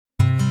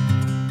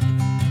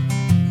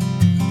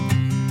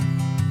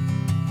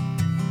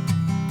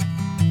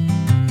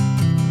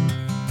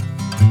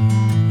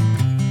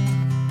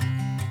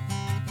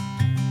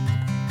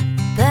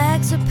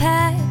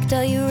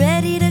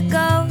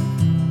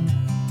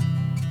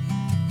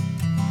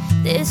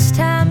This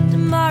time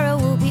tomorrow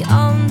we'll be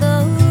on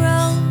the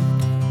road,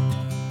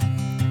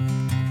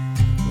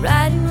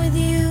 riding with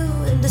you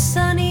in the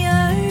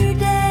sunnier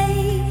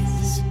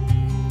days.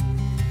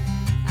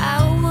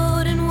 I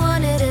wouldn't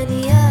want it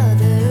any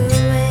other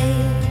way.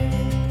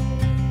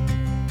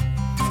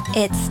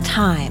 It's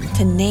time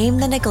to name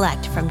the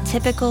neglect from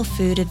typical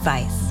food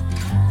advice.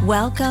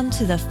 Welcome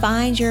to the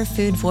Find Your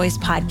Food Voice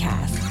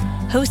podcast,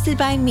 hosted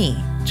by me,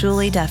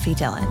 Julie Duffy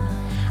Dillon.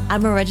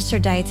 I'm a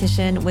registered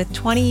dietitian with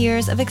 20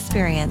 years of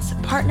experience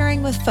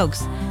partnering with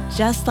folks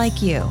just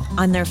like you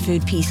on their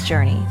food peace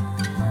journey.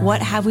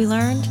 What have we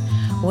learned?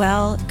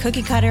 Well,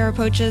 cookie cutter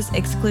approaches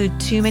exclude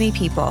too many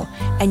people,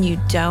 and you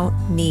don't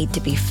need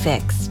to be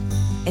fixed.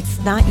 It's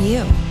not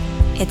you.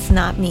 It's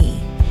not me.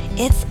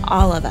 It's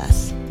all of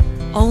us.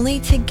 Only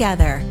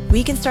together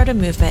we can start a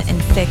movement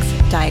and fix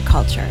diet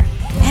culture.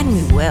 And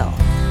we will.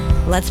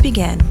 Let's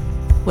begin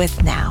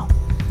with now.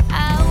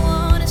 I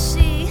wanna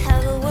see how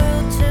the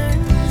world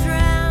turns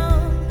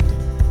round.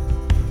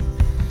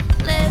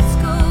 Let's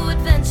go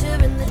adventure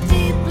in the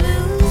deep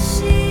blue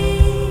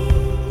sea.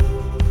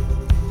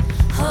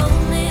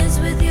 Home is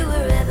with you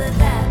wherever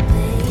that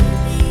may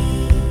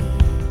be.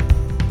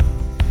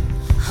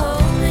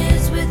 Home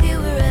is with you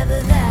wherever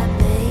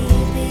that may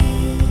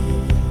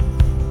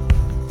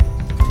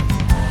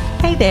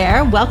be. Hey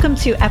there, welcome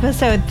to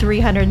episode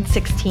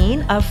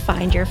 316 of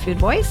Find Your Food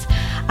Voice.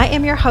 I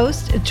am your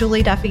host,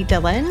 Julie Duffy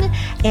Dillon,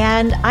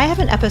 and I have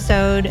an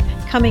episode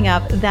coming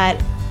up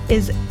that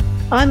is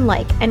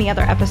unlike any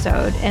other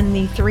episode in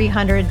the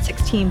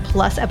 316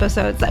 plus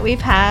episodes that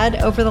we've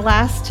had over the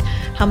last,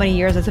 how many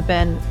years has it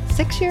been?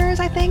 6 years,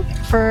 I think,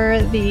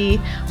 for the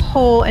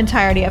whole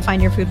entirety of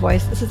Find Your Food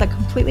Voice. This is a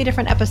completely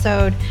different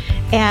episode,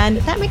 and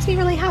that makes me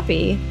really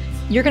happy.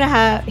 You're going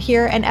to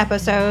hear an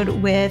episode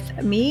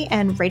with me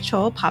and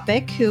Rachel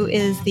Popik, who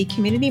is the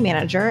community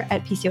manager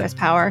at PCOS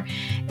Power.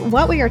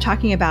 What we are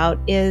talking about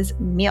is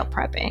meal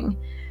prepping.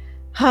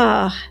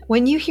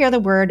 When you hear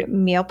the word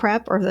meal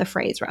prep, or the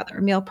phrase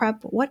rather, meal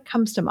prep, what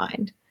comes to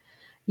mind?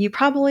 You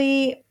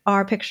probably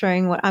are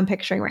picturing what I'm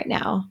picturing right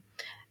now.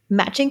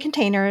 Matching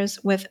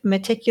containers with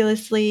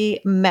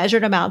meticulously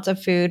measured amounts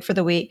of food for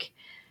the week.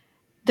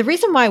 The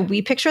reason why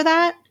we picture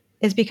that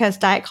is because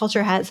diet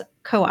culture has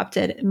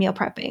co-opted meal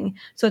prepping.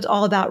 So it's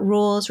all about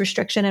rules,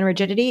 restriction, and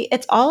rigidity.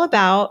 It's all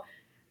about,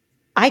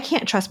 I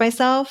can't trust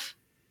myself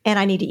and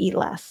I need to eat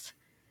less.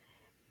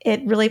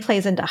 It really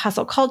plays into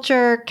hustle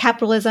culture,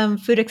 capitalism,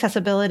 food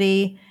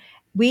accessibility.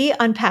 We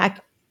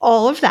unpack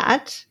all of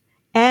that,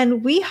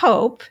 and we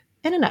hope,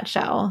 in a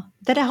nutshell,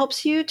 that it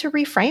helps you to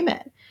reframe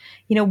it.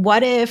 You know,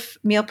 what if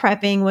meal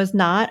prepping was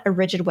not a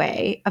rigid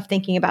way of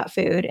thinking about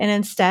food and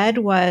instead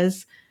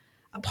was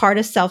a part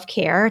of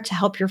self-care to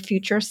help your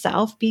future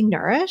self be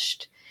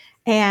nourished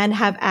and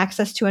have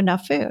access to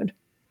enough food?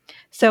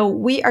 So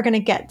we are going to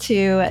get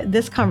to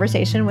this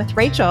conversation with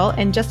Rachel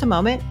in just a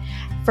moment.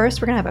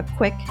 First, we're going to have a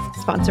quick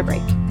sponsor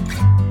break.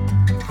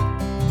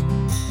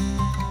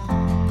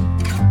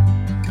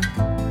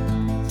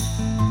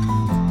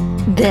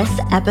 This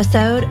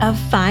episode of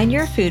Find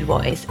Your Food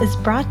Voice is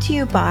brought to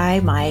you by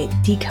my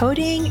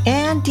Decoding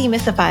and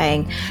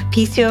Demystifying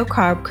PCO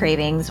Carb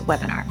Cravings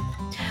webinar.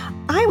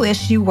 I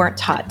wish you weren't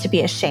taught to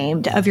be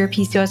ashamed of your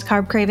PCOS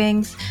carb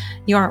cravings.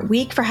 You aren't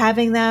weak for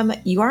having them.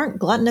 You aren't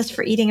gluttonous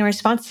for eating in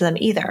response to them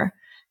either.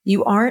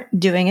 You aren't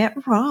doing it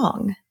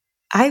wrong.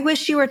 I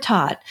wish you were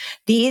taught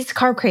these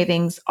carb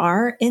cravings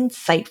are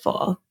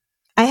insightful.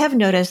 I have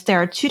noticed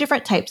there are two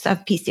different types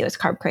of PCOS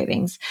carb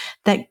cravings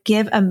that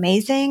give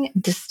amazing,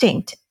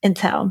 distinct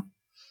intel.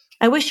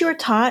 I wish you were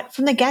taught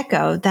from the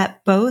get-go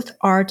that both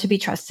are to be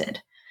trusted.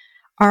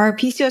 Are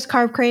PCOS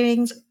carb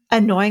cravings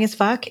annoying as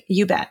fuck?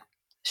 You bet.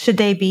 Should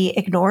they be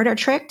ignored or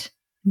tricked?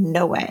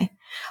 No way.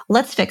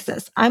 Let's fix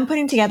this. I'm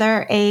putting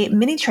together a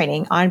mini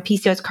training on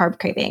PCOS carb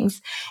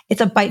cravings.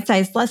 It's a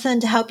bite-sized lesson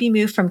to help you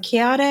move from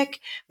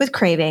chaotic with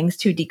cravings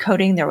to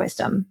decoding their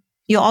wisdom.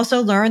 You'll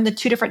also learn the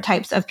two different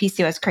types of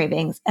PCOS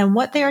cravings and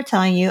what they are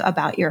telling you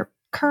about your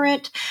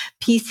current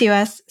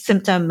PCOS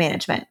symptom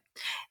management.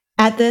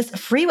 At this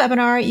free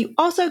webinar, you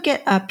also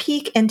get a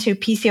peek into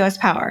PCOS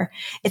Power.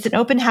 It's an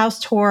open house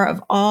tour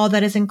of all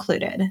that is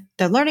included: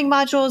 the learning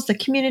modules, the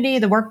community,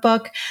 the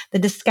workbook, the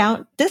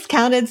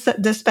discounted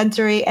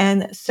dispensary,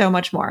 and so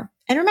much more.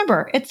 And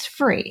remember, it's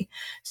free.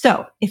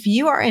 So if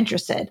you are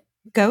interested,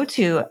 go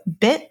to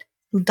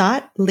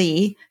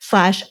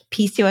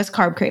bit.ly/PCOS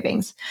carb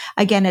cravings.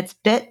 Again, it's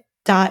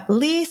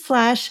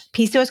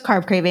bit.ly/PCOS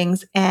carb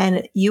cravings,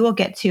 and you will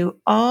get to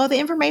all the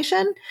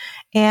information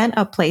and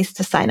a place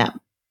to sign up.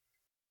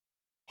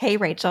 Hey,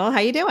 Rachel, how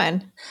you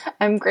doing?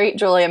 I'm great,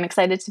 Julie. I'm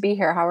excited to be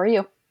here. How are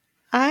you?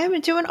 I'm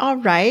doing all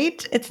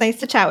right. It's nice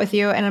to chat with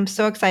you, and I'm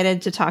so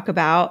excited to talk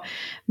about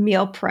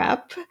meal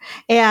prep.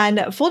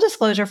 And full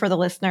disclosure for the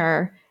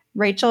listener,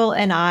 Rachel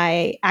and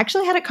I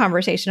actually had a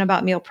conversation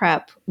about meal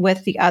prep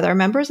with the other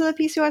members of the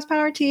PCOS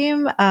Power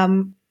team.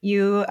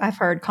 I've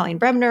heard Colleen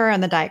Bremner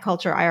on the Diet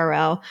Culture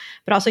IRL,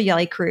 but also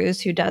Yelly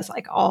Cruz, who does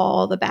like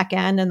all the back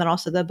end and then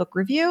also the book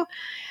review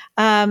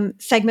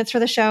segments for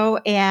the show.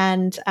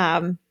 And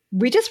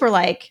we just were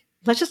like,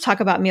 let's just talk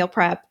about meal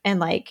prep and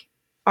like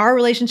our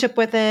relationship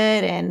with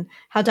it and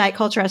how diet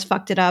culture has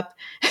fucked it up.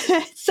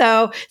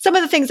 So some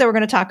of the things that we're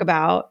going to talk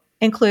about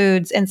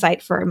includes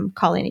insight from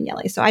Colleen and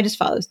Yelly. So I just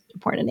felt it was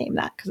important to name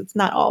that because it's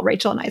not all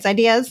Rachel and I's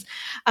ideas.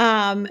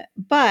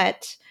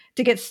 But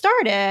to get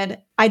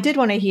started, I did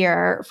want to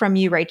hear from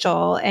you,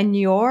 Rachel, and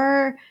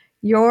your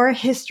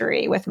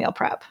history with meal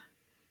prep.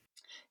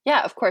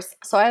 Yeah, of course.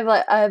 So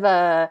I have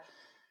a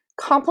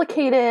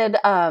complicated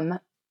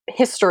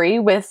history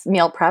with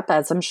meal prep,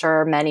 as I'm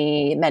sure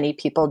many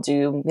people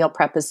do. Meal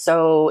prep is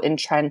so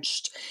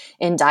entrenched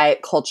in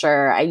diet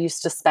culture. I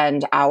used to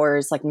spend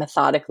hours like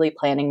methodically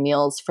planning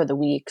meals for the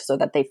week so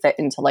that they fit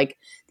into like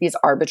these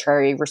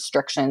arbitrary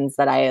restrictions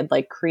that I had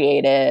like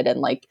created, and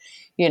like,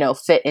 you know,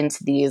 fit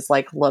into these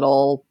like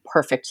little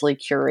perfectly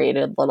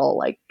curated little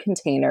like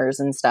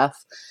containers and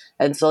stuff.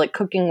 And so like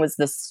cooking was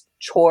this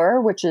chore,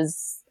 which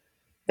is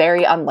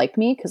very unlike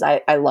me because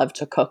I love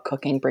to cook.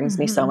 Cooking brings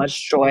me so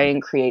much joy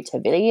and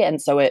creativity.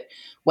 And so it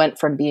went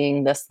from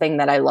being this thing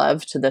that I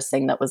love to this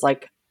thing that was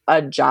like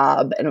a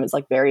job. And it was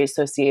like very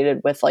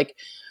associated with like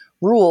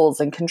rules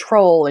and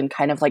control and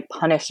kind of like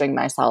punishing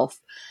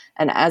myself.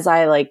 And as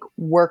I like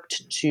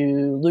worked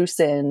to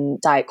loosen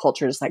diet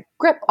culture's like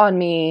grip on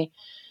me,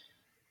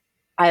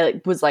 I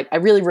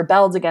really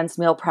rebelled against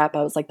meal prep.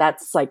 I was like,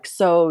 that's like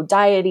so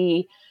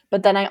diety.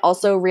 But then I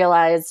also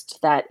realized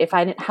that if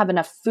I didn't have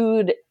enough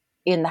food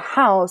in the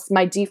house,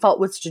 my default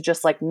was to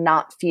just like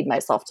not feed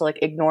myself, to like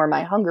ignore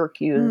my hunger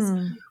cues,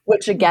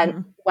 which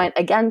again went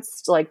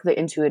against like the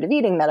intuitive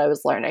eating that I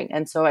was learning.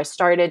 And so I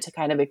started to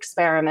kind of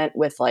experiment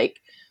with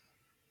like,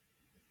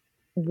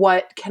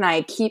 what can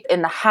I keep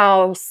in the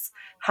house?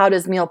 How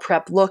does meal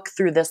prep look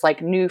through this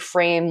like new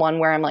frame, one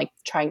where I'm like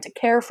trying to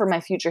care for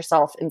my future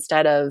self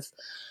instead of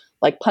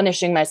like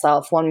punishing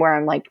myself, one where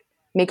I'm like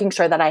making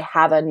sure that I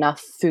have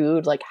enough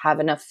food, like have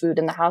enough food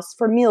in the house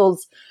for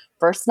meals,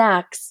 for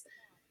snacks.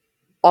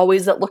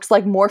 Always it looks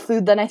like more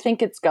food than I think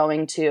it's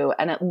going to.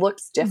 And it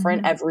looks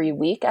different every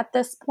week at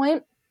this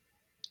point,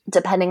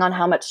 depending on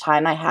how much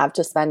time I have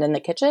to spend in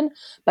the kitchen.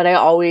 But I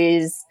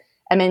always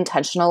am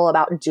intentional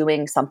about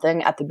doing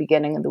something at the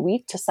beginning of the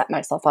week to set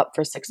myself up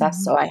for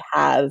success. So I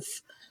have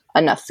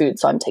enough food,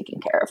 so I'm taking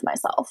care of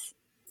myself.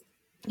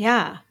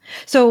 Yeah.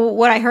 So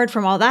what I heard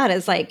from all that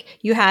is like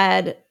you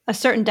had a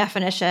certain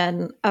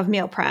definition of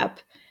meal prep,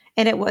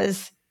 and it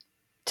was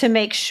to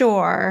make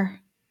sure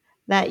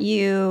that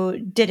you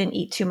didn't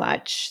eat too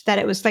much, that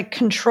it was like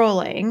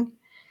controlling.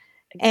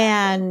 Exactly.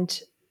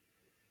 And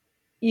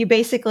you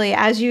basically,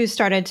 as you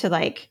started to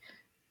like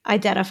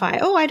identify,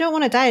 oh, I don't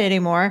want to diet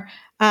anymore,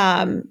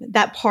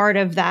 that part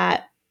of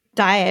that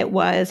diet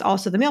was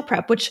also the meal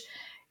prep, which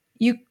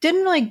you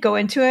didn't really go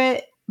into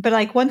it. But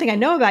like one thing I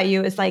know about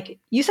you is like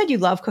you said you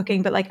love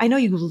cooking, but like I know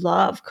you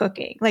love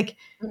cooking. Like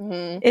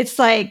it's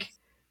like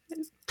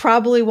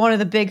probably one of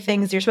the big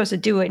things you're supposed to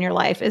do in your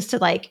life is to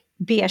like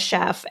be a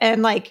chef.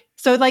 And like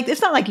so like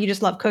it's not like you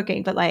just love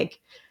cooking, but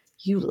like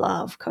you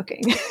love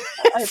cooking.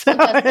 It's So,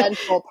 like a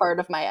central part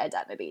of my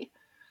identity.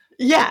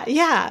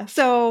 yeah.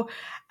 So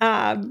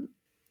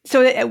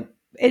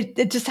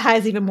it just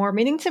has even more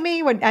meaning to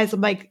me when as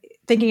I'm like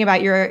thinking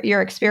about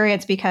your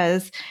experience,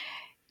 because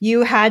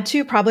you had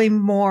to probably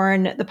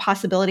mourn the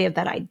possibility of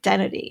that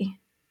identity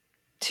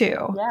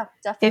too. Yeah,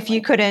 definitely. If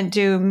you couldn't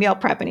do meal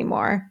prep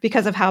anymore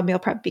because of how meal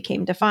prep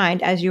became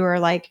defined, as you were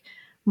like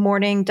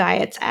mourning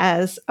diets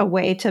as a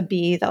way to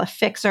be the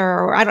fixer,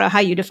 or I don't know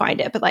how you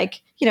defined it, but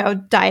like, you know,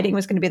 dieting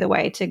was going to be the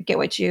way to get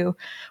what you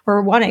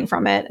were wanting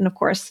from it. And of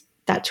course,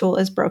 that tool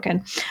is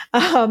broken.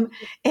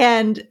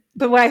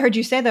 But what I heard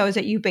you say though is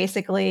that you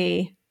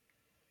basically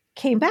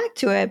came back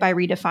to it by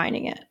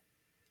redefining it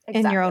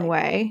in your own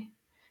way.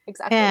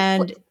 Exactly.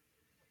 And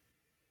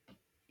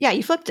yeah,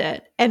 you flipped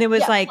it. And it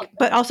was like,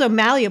 but also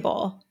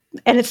malleable.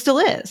 And it still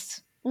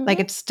is. Like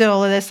it's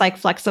still this like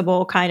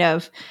flexible kind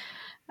of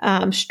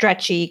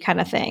stretchy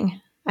kind of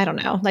thing. I don't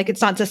know. Like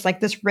it's not just like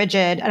this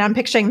rigid. And I'm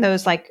picturing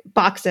those like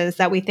boxes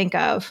that we think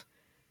of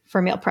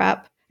for meal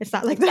prep. It's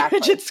not like the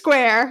rigid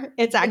square.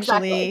 It's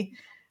actually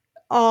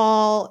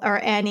all or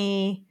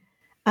any.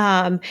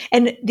 And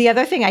the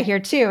other thing I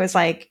hear too is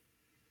like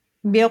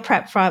meal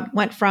prep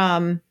went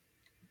from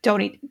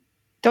don't eat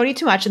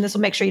too much, and this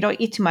will make sure you don't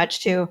eat too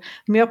much, to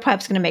meal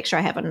prep's going to make sure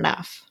I have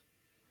enough.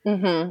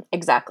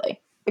 Exactly.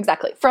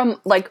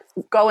 From like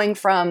going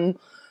from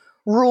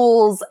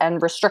rules and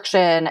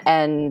restriction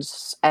and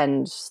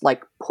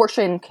like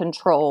portion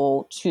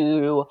control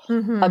to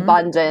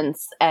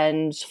abundance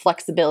and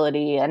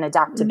flexibility and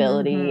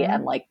adaptability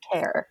and like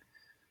care.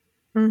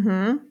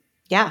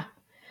 Yeah.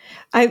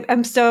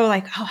 I'm so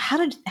like, oh,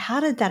 how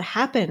did that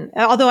happen?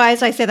 Although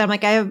as I say that, I'm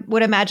like, I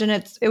would imagine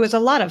it was a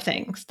lot of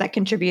things that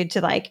contributed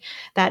to like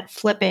that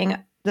flipping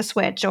the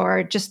switch,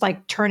 or just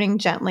like turning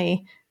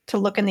gently to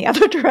look in the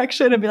other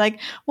direction and be like,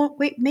 well,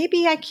 wait,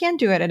 maybe I can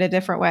do it in a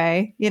different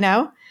way, you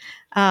know?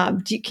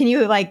 Can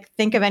you like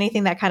think of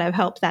anything that kind of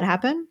helped that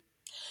happen?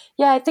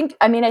 Yeah, I think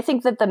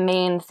that the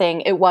main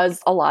thing, it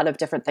was a lot of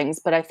different things,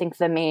 but I think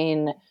the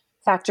main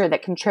factor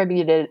that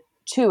contributed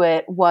to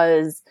it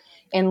was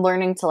in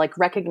learning to like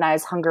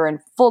recognize hunger and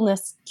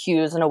fullness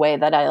cues in a way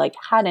that I like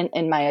hadn't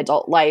in my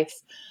adult life,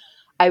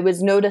 I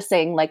was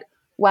noticing like,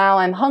 wow,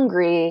 I'm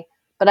hungry,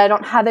 but I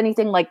don't have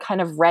anything like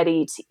kind of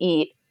ready to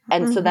eat.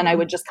 And so then I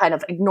would just kind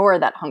of ignore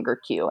that hunger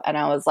cue. And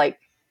I was like,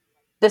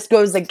 this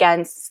goes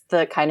against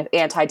the kind of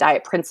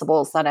anti-diet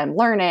principles that I'm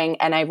learning.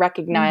 And I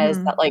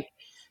recognize that like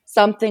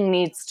something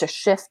needs to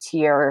shift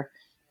here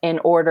in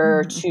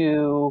order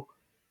to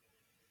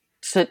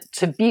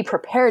be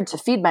prepared to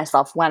feed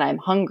myself when I'm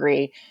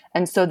hungry.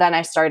 And so then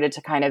I started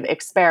to kind of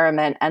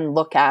experiment and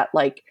look at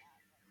like,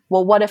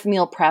 well, what if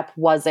meal prep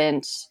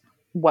wasn't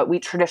what we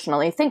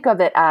traditionally think of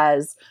it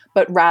as,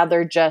 but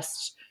rather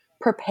just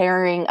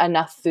preparing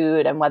enough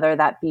food, and whether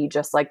that be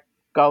just like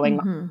going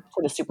to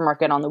the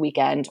supermarket on the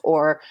weekend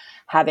or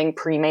having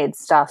pre-made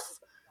stuff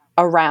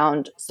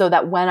around so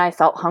that when I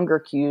felt hunger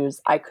cues,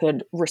 I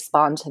could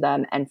respond to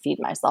them and feed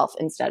myself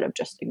instead of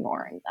just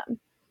ignoring them.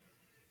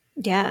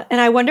 Yeah.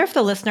 And I wonder if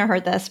the listener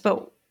heard this,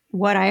 but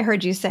what I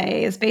heard you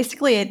say is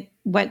basically it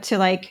went to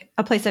like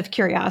a place of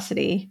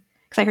curiosity.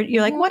 Because I heard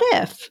you're like, what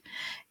if?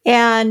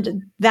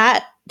 And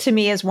that to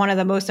me is one of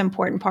the most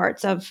important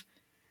parts of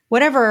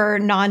whatever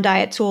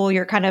non-diet tool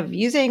you're kind of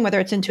using, whether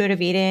it's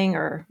intuitive eating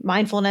or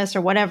mindfulness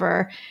or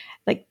whatever.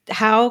 Like,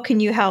 how can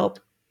you help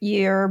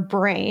your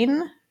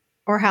brain,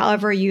 or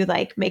however you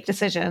like make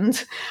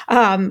decisions,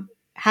 come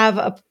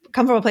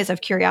from a place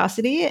of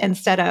curiosity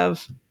instead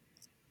of,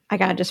 I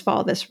got to just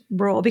follow this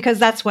rule? Because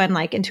that's when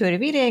like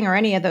intuitive eating or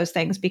any of those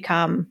things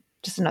become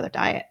just another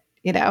diet,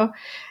 you know?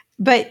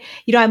 But,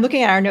 I'm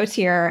looking at our notes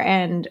here,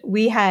 and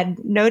we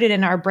had noted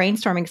in our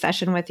brainstorming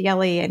session with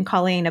Yeli and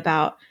Colleen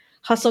about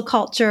hustle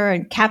culture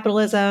and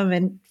capitalism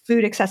and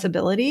food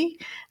accessibility.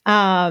 You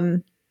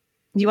want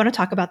to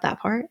talk about that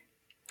part?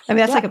 I mean,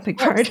 that's like a big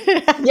part.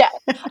 Yeah.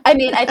 I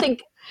mean, I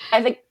think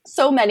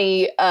so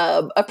many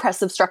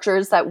oppressive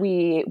structures that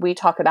we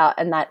talk about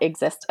and that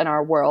exist in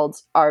our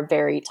world are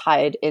very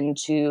tied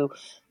into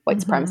white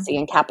supremacy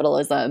and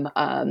capitalism.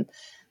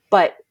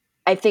 But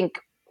I think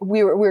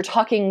we were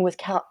talking with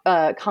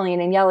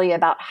Colleen and Yeli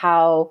about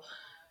how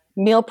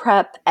meal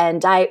prep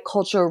and diet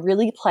culture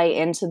really play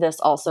into this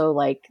also,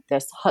 like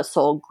this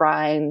hustle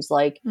grind.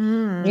 Like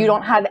you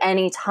don't have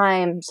any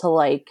time to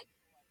like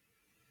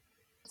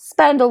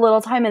spend a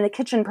little time in the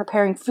kitchen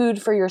preparing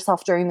food for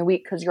yourself during the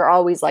week because you're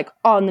always like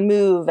on the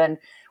move and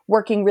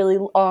working really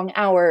long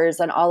hours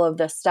and all of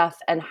this stuff,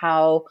 and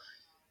how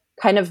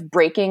kind of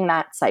breaking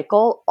that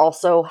cycle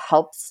also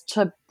helps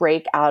to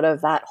break out of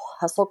that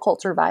hustle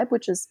culture vibe,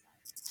 which is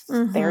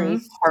very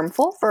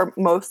harmful for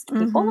most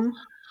people.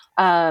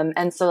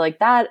 And so like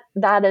that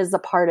is a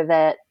part of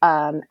it.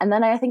 And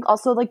then I think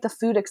also like the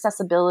food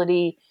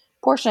accessibility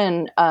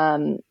portion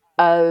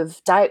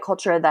of diet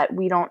culture that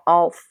we don't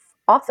all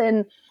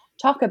often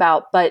talk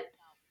about, but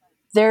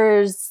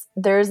there's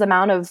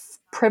amount of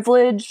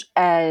privilege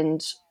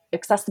and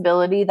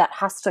accessibility that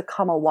has to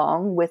come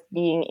along with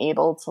being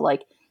able to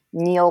like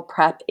meal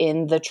prep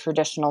in the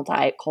traditional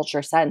diet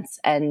culture sense.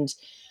 And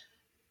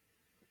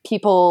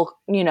people,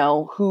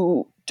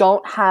 who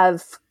don't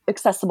have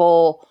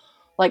accessible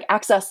like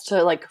access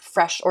to like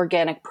fresh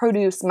organic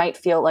produce might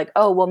feel like,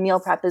 oh, well, meal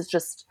prep is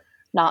just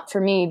not for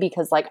me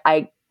because like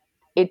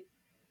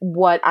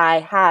what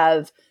I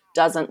have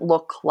doesn't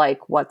look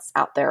like what's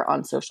out there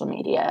on social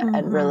media.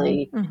 And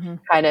really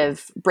kind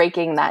of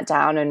breaking that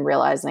down and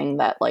realizing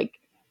that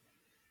like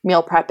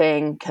meal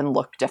prepping can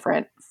look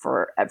different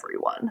for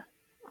everyone.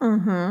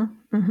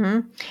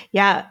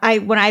 Yeah.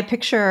 When I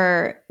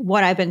picture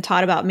what I've been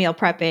taught about meal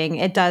prepping,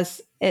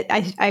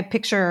 I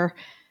picture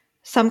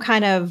some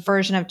kind of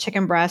version of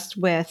chicken breast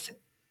with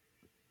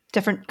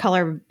different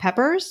colored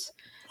peppers.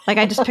 Like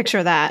I just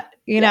picture that,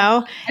 you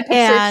know? I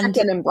picture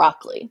chicken and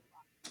broccoli.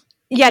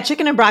 Yeah,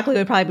 chicken and broccoli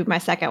would probably be my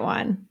second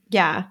one.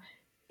 Yeah.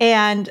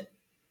 And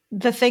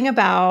the thing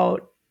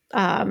about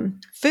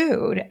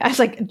food, as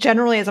like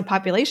generally as a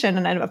population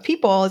and of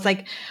people, is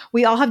like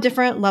we all have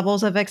different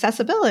levels of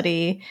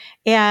accessibility.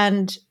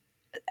 And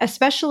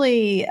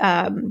especially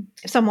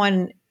if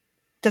someone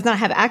does not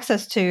have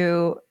access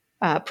to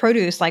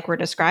produce like we're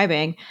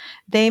describing,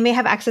 they may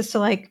have access to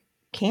like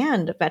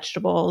canned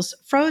vegetables,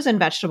 frozen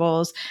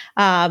vegetables.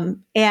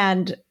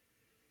 And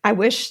I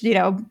wish,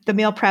 the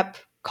meal prep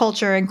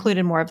culture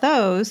included more of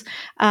those.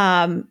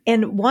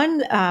 And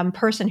one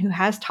person who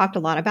has talked a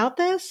lot about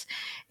this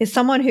is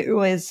someone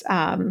who is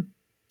Ellen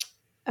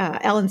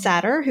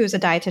Satter, who's a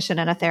dietitian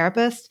and a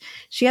therapist.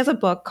 She has a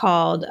book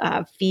called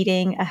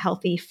Feeding a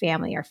Healthy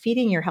Family, or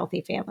Feeding Your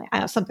Healthy Family,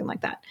 something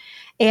like that.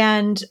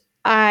 And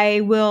I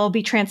will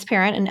be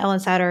transparent, and Ellen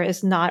Satter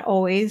is not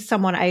always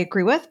someone I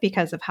agree with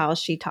because of how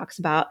she talks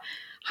about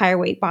higher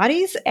weight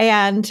bodies.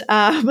 And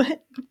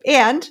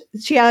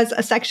she has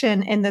a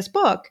section in this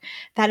book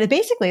that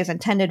basically is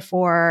intended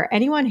for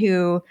anyone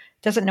who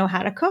doesn't know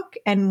how to cook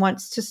and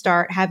wants to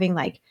start having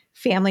like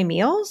family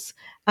meals.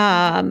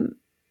 And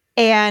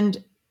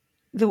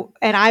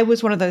I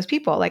was one of those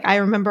people. Like I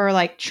remember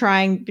like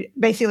trying,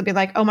 basically be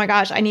like, oh my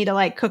gosh, I need to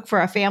like cook for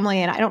a family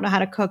and I don't know how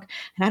to cook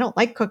and I don't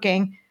like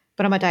cooking,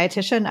 but I'm a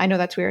dietitian. I know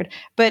that's weird,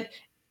 but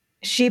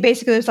she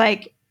basically was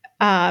like,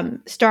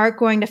 start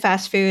going to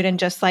fast food and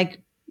just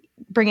like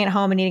bringing it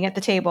home and eating at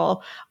the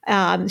table.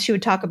 She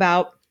would talk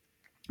about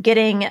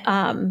getting,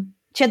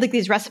 she had like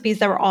these recipes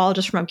that were all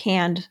just from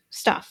canned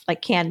stuff,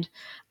 like canned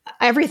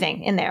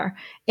everything in there,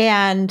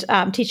 and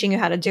teaching you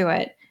how to do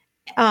it.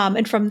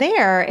 And from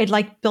there, it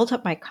like built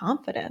up my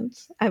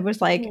confidence. I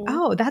was like,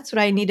 oh, that's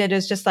what I needed,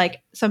 is just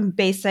like some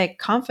basic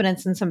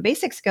confidence and some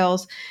basic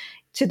skills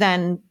to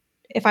then,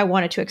 if I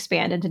wanted to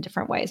expand into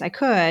different ways, I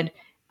could.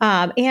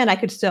 And I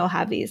could still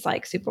have these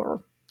like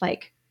super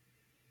like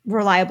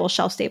reliable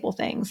shelf stable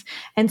things.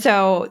 And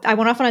so I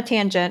went off on a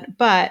tangent,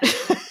 but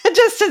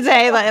just to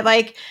say that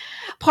like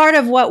part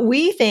of what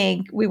we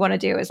think we want to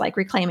do is like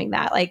reclaiming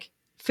that like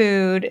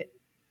food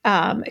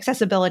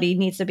accessibility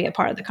needs to be a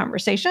part of the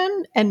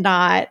conversation and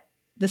not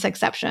this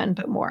exception,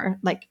 but more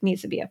like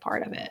needs to be a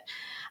part of it.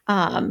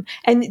 And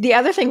the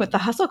other thing with the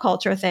hustle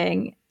culture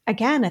thing,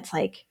 again, it's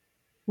like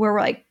we're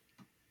like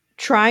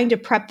trying to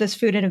prep this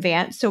food in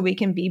advance so we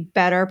can be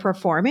better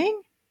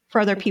performing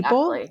for other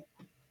people,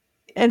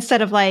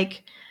 instead of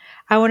like,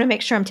 I want to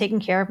make sure I'm taking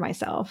care of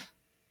myself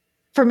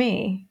for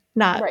me,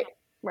 not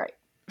Right.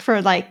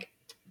 for like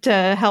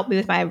to help me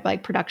with my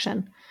like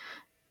production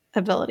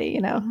ability,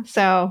 you know?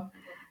 So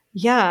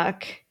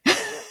yuck.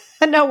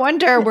 No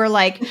wonder we're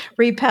like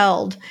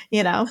repelled,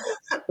 you know?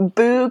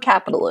 Boo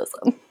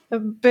capitalism.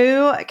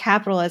 Boo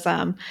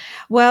capitalism.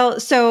 Well,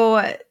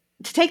 so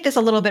to take this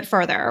a little bit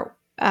further,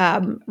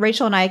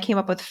 Rachel and I came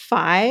up with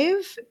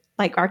 5,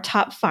 like our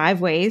top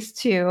 5 ways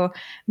to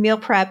meal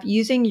prep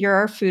using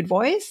your food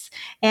voice.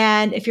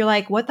 And if you're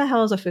like, what the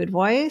hell is a food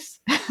voice?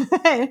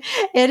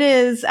 It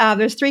is,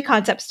 there's 3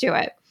 concepts to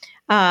it.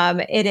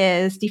 It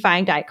is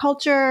defying diet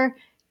culture,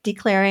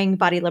 declaring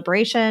body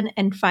liberation,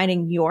 and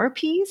finding your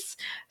peace.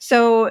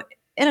 So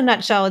in a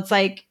nutshell, it's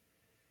like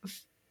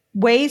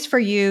ways for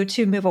you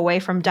to move away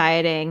from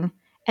dieting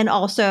and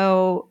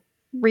also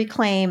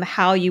reclaim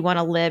how you want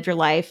to live your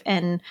life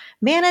and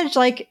manage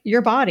like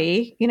your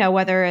body, you know,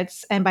 whether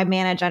it's, and by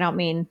manage, I don't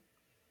mean,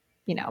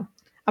 you know,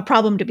 a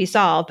problem to be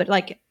solved, but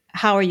like,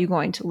 how are you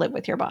going to live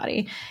with your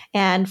body,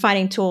 and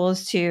finding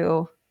tools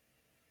to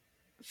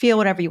feel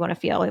whatever you want to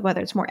feel,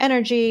 whether it's more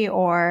energy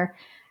or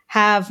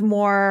have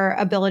more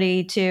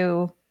ability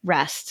to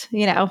rest,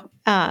 you know.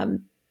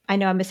 I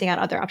know I'm missing out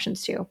other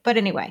options too, but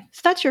anyway,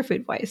 so that's your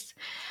food voice.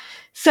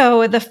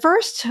 So the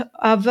first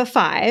of the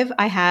 5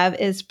 I have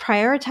is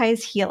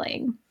prioritize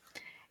healing.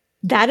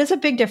 That is a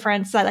big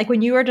difference. That like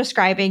when you were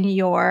describing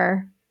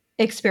your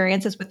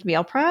experiences with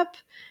meal prep,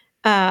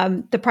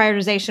 the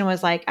prioritization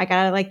was like, I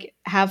gotta like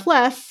have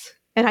less.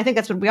 And I think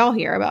that's what we all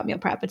hear about meal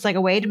prep. It's like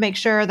a way to make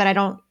sure that I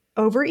don't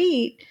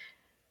overeat.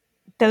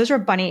 Those were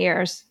bunny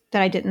ears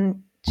that I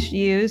didn't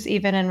use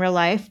even in real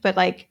life. But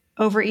like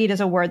overeat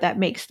is a word that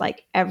makes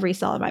like every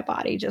cell in my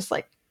body just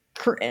like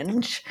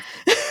cringe.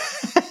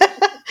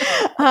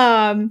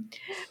 And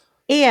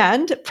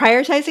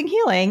prioritizing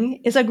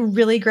healing is a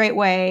really great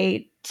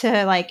way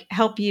to like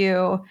help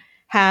you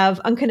have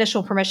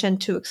unconditional permission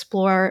to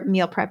explore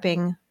meal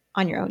prepping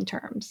on your own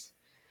terms.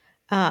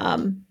 I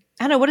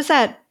don't know, what does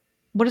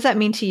that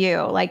mean to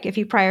you? Like if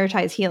you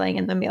prioritize healing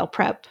in the meal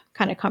prep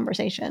kind of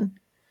conversation?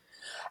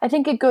 I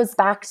think it goes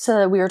back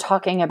to, we were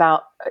talking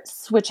about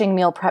switching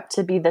meal prep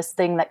to be this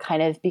thing that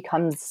kind of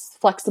becomes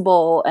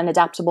flexible and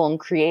adaptable and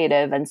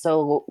creative. And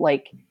so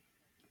like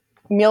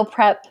meal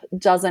prep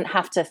doesn't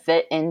have to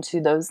fit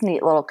into those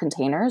neat little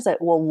containers.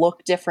 It will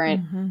look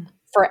different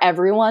for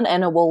everyone,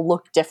 and it will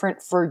look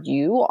different for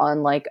you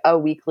on like a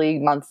weekly,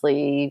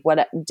 monthly,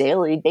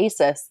 daily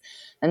basis.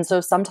 And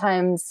so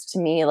sometimes to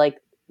me,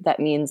 like that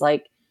means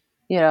like,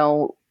 you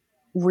know,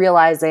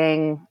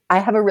 realizing I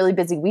have a really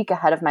busy week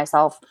ahead of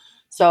myself.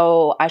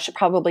 So I should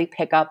probably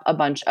pick up a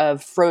bunch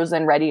of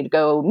frozen, ready to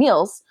go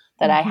meals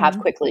that I have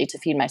quickly to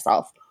feed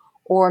myself.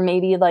 Or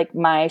maybe like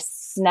my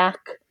snack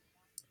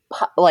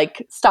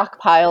like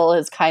stockpile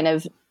is kind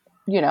of,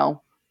 you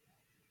know,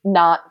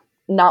 not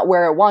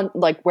where I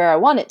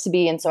want it to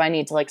be, and so I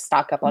need to like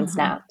stock up on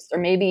snacks. Or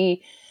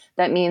maybe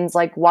that means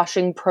like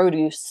washing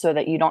produce so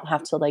that you don't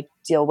have to like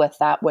deal with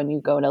that when you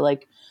go to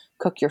like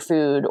cook your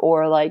food,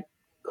 or like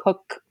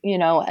cook, you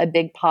know, a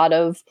big pot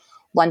of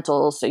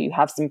lentils so you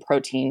have some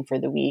protein for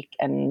the week.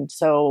 And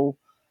so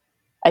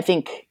I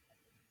think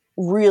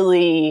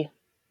really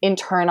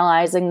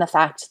internalizing the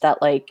fact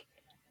that like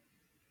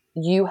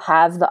you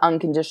have the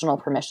unconditional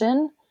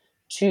permission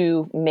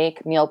to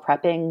make meal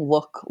prepping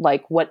look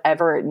like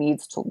whatever it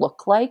needs to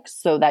look like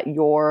so that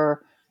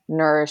you're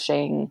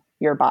nourishing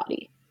your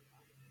body.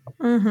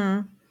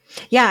 Yeah,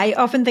 I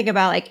often think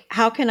about like,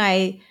 how can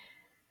I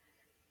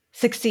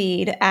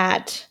succeed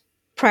at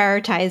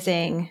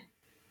prioritizing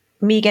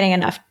me getting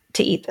enough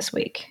to eat this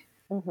week?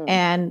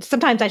 And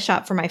sometimes I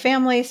shop for my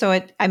family,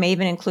 so I may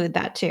even include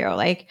that too.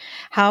 Like,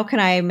 how can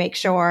I make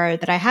sure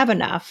that I have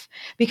enough?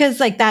 Because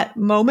like that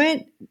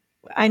moment,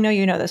 I know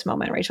you know this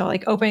moment, Rachel,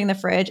 like opening the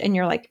fridge and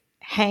you're like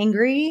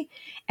hangry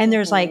and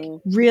there's like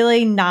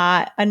really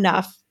not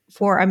enough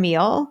for a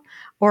meal,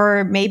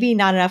 or maybe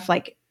not enough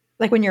like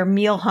when you're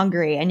meal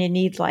hungry and you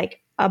need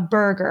like a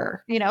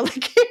burger, you know,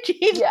 like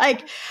need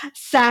like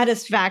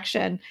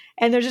satisfaction,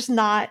 and they're just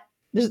not,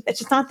 it's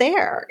just not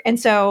there. And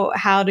so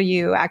how do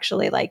you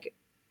actually like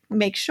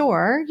make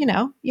sure, you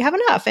know, you have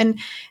enough? And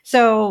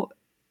so,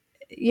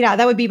 yeah,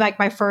 that would be like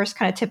my first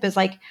kind of tip is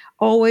like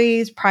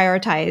always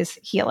prioritize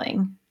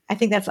healing. I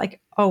think that's like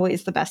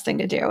always the best thing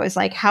to do is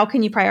like, how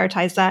can you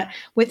prioritize that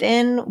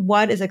within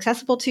what is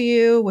accessible to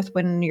you,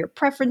 within your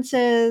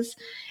preferences?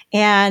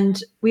 And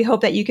we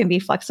hope that you can be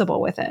flexible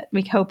with it.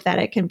 We hope that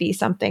it can be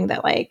something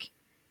that like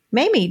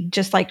maybe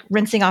just like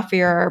rinsing off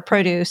your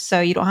produce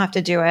so you don't have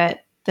to do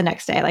it the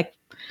next day. Like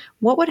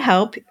what would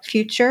help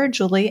future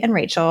Julie and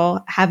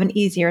Rachel have an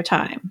easier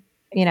time,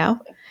 you know?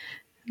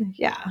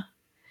 Yeah.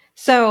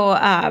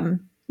 So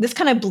this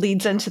kind of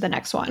bleeds into the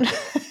next one.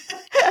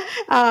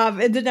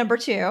 The number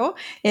 2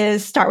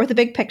 is start with the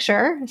big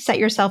picture, set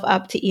yourself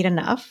up to eat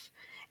enough.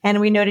 And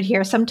we noted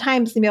here,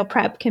 sometimes the meal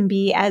prep can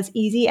be as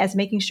easy as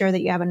making sure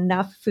that you have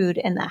enough food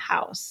in the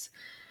house.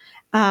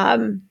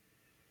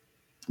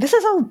 This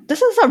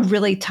is a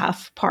really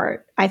tough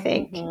part, I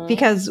think,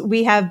 because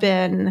we have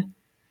been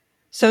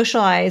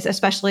socialized,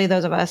 especially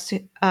those of us who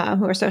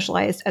are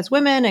socialized as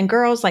women and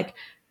girls, like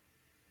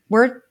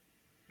we're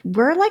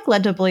like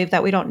led to believe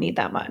that we don't need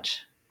that much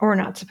or we're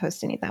not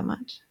supposed to need that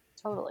much.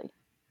 Totally.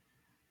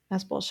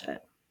 That's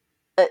bullshit.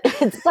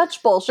 It's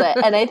such bullshit.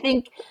 And I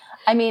think,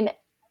 I mean,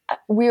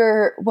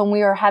 when we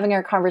were having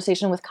our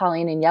conversation with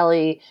Colleen and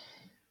Yelly,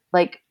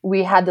 like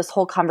we had this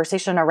whole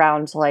conversation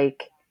around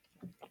like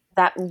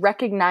that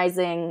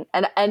recognizing,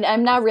 and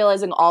I'm now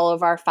realizing all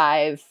of our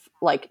 5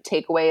 like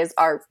takeaways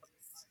are,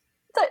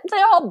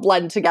 they all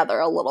blend together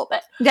a little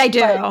bit. They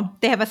do.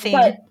 They have a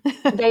theme.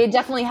 They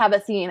definitely have a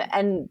theme.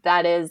 And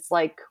that is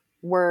like,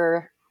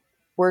 we're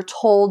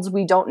told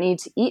we don't need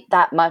to eat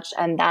that much.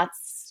 And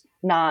that's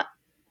not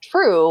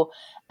true.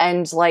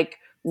 And like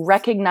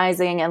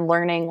recognizing and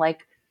learning like,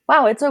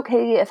 wow, it's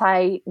okay if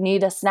I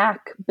need a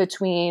snack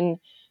between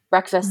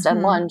breakfast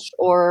and lunch,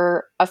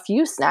 or a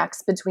few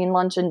snacks between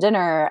lunch and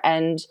dinner.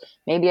 And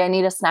maybe I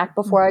need a snack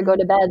before I go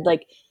to bed.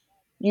 Like,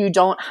 you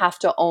don't have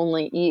to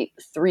only eat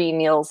 3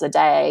 meals a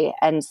day.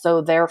 And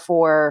so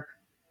therefore,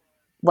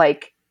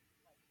 like,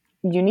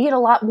 you need a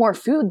lot more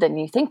food than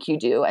you think you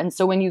do. And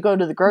so when you go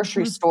to the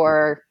grocery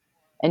store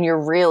and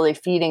you're really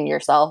feeding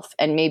yourself,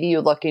 and maybe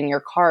you look in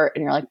your cart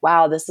and you're like,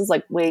 wow, this is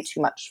like way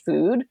too much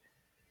food,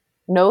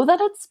 know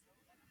that it's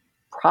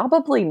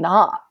probably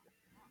not.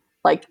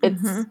 Like,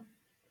 it's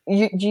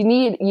you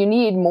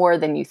need more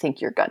than you think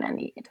you're gonna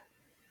need.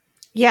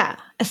 Yeah,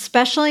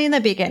 especially in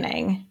the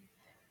beginning.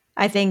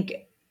 I think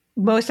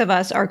most of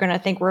us are going to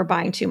think we're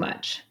buying too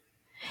much.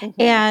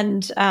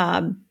 And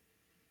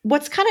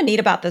what's kind of neat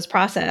about this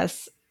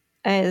process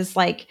is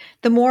like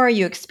the more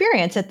you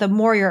experience it, the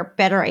more you're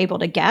better able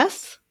to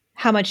guess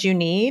how much you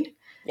need.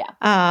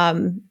 Yeah.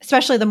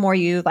 Especially the more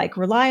you like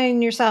rely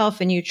on yourself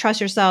and you trust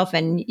yourself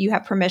and you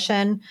have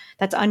permission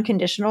that's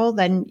unconditional,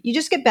 then you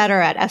just get better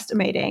at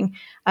estimating.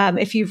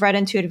 If you've read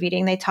Intuitive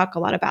Eating, they talk a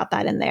lot about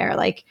that in there.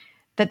 Like,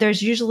 that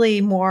there's usually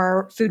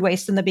more food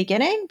waste in the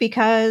beginning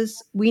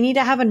because we need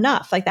to have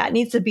enough. Like, that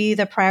needs to be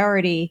the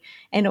priority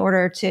in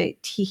order to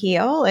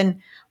heal.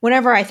 And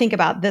whenever I think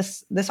about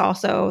this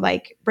also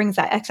like brings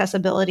that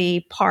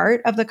accessibility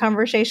part of the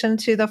conversation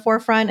to the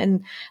forefront.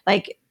 And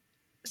like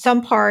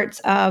some parts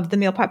of the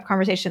meal prep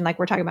conversation, like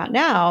we're talking about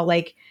now,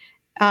 like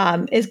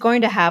is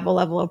going to have a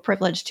level of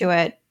privilege to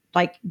it.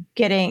 Like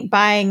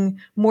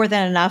buying more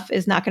than enough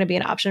is not going to be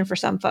an option for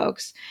some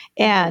folks.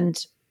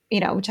 And you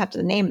know, we just have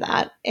to name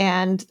that.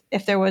 And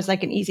if there was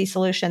like an easy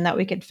solution that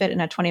we could fit in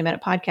a 20-minute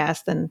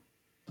podcast, then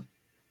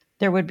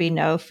there would be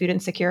no food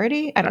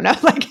insecurity. I don't know.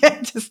 Like,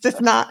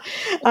 it's not,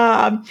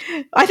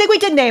 I think we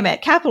did name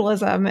it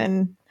capitalism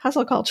and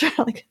hustle culture.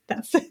 Like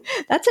that's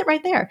it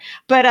right there.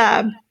 But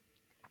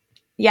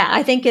yeah,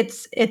 I think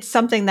it's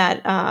something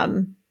that,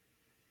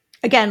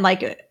 again,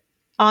 like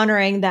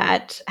honoring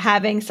that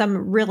having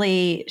some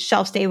really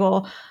shelf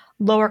stable,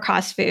 lower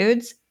cost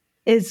foods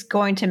is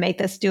going to make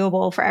this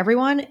doable for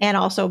everyone, and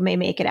also may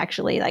make it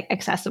actually like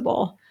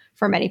accessible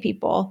for many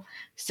people.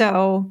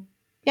 So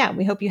yeah,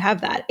 we hope you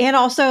have that. And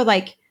also,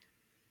 like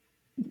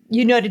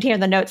you noted here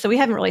in the notes, so we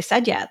haven't really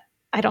said yet,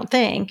 I don't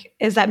think,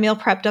 is that meal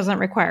prep doesn't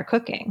require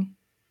cooking.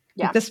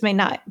 Yeah. Like, this may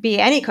not be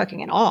any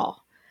cooking at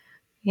all.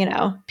 You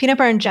know, peanut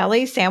butter and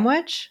jelly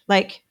sandwich,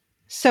 like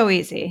so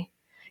easy.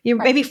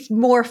 Maybe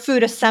more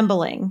food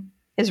assembling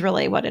is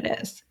really what it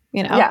is,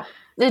 you know? Yeah.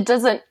 It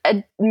doesn't,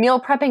 meal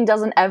prepping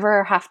doesn't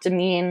ever have to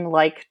mean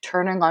like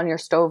turning on your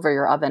stove or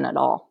your oven at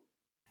all.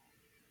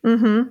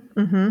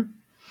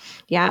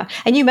 Yeah.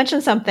 And you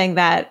mentioned something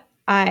that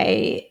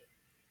I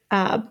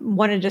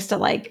wanted just to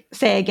like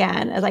say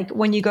again, like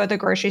when you go to the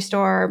grocery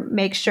store,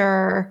 make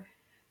sure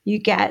you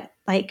get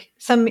like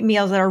some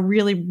meals that are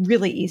really,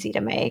 really easy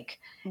to make.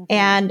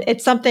 And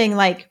it's something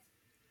like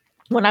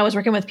when I was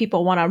working with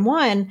people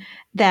one-on-one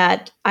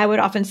that I would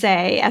often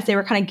say, as they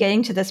were kind of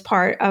getting to this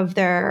part of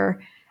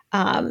their,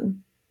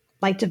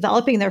 like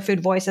developing their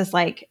food voices,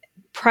 like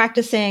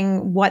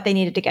practicing what they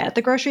needed to get at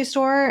the grocery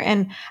store.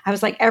 And I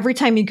was like, every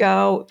time you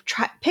go,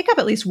 pick up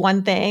at least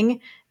one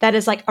thing that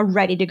is like a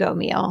ready to go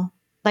meal.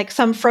 Like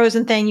some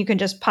frozen thing you can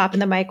just pop in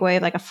the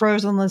microwave, like a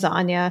frozen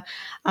lasagna.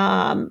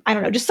 I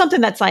don't know, just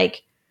something that's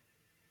like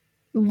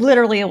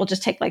literally it will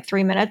just take like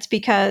 3 minutes,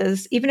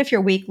 because even if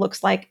your week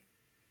looks like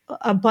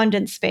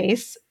abundant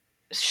space,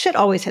 shit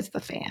always hits the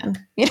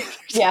fan.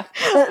 Yeah,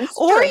 it's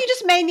Or true. you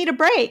just may need a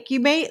break. You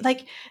may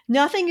like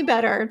nothing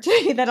better to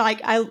me than like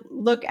I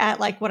look at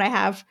like what I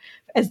have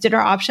as dinner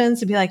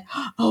options and be like,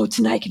 oh,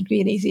 tonight can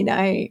be an easy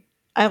night.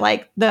 I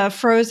like the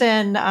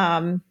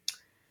frozen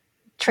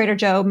Trader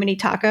Joe mini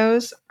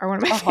tacos are one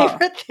of my Uh-huh.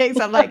 favorite things.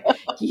 I'm like,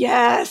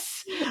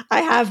 yes,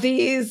 I have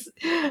these.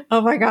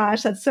 Oh my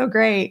gosh, that's so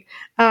great.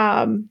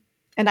 And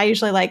I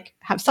usually like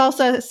have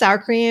salsa, sour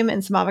cream,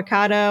 and some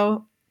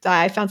avocado.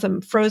 I found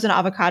some frozen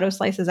avocado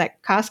slices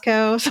at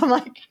Costco. So I'm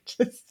like,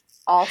 just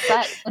All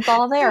set. It's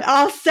all there.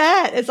 all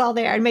set. It's all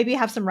there. And maybe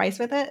have some rice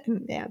with it.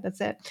 And yeah, that's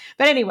it.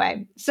 But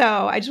anyway,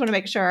 so I just want to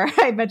make sure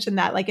I mentioned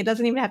that. Like, it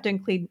doesn't even have to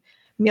include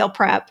meal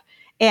prep.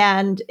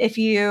 And if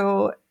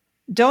you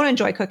don't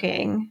enjoy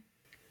cooking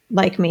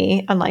like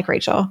me, unlike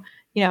Rachel,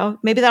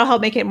 maybe that'll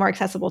help make it more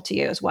accessible to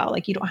you as well.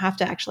 Like, you don't have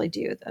to actually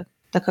do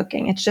the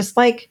cooking. It's just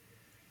like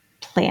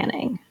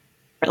planning,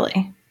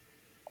 really.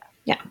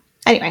 Yeah.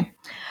 Anyway,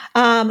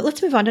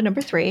 let's move on to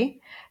number 3.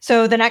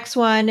 So the next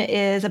one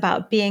is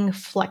about being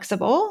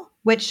flexible,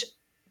 which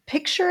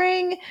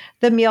picturing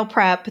the meal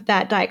prep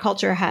that diet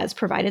culture has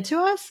provided to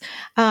us,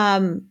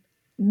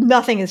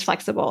 nothing is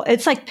flexible.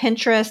 It's like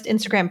Pinterest,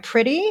 Instagram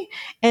pretty,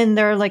 and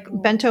they're like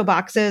bento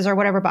boxes or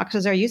whatever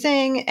boxes they're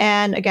using.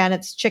 And again,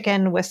 it's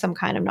chicken with some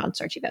kind of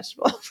non-starchy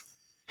vegetable.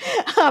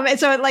 And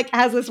so it like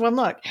has this one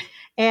look.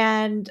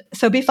 And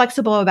so be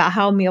flexible about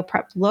how meal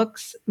prep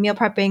looks. Meal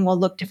prepping will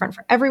look different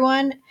for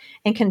everyone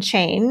and can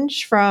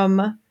change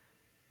from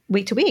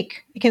week to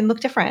week. It can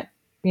look different,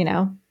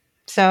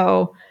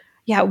 So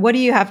yeah, what do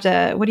you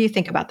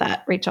think about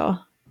that, Rachel?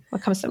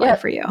 What comes to mind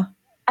for you?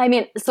 I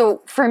mean,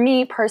 so for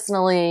me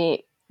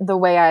personally, the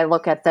way I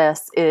look at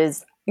this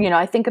is,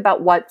 I think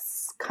about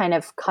what's kind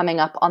of coming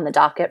up on the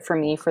docket for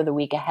me for the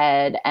week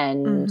ahead.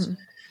 And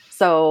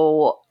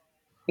so,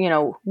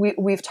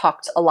 we've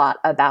talked a lot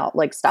about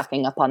like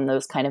stocking up on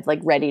those kind of like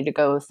ready to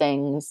go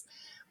things.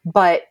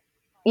 But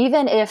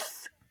even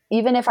if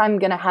I'm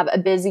going to have a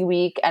busy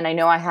week and I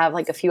know I have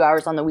like a few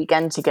hours on the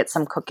weekend to get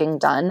some cooking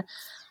done,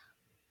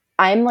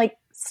 I'm like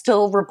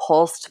still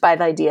repulsed by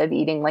the idea of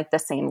eating like the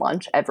same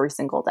lunch every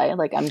single day.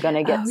 Like I'm going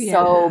to get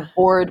so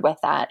bored with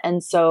that.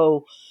 And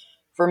so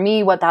for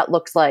me, what that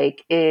looks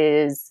like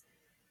is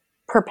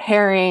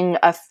preparing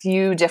a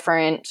few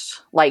different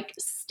like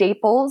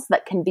staples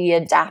that can be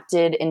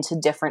adapted into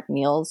different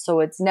meals. So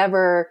it's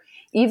never,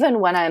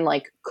 even when I'm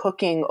like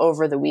cooking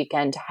over the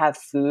weekend to have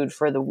food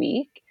for the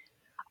week,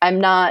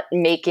 I'm not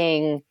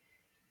making,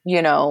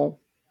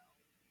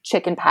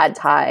 chicken pad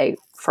thai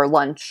for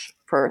lunch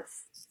for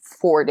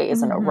 4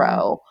 days in a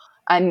row.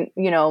 I'm,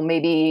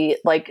 maybe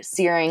like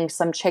searing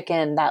some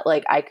chicken that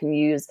like I can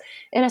use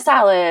in a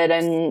salad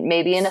and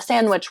maybe in a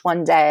sandwich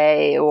one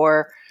day,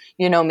 or,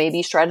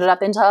 maybe shred it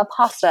up into a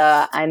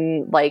pasta.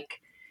 I'm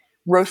like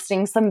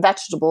roasting some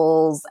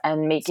vegetables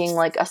and making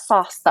like a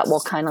sauce that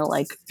will kind of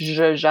like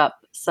zhuzh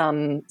up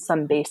some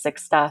basic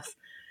stuff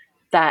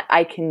that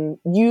I can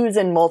use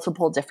in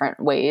multiple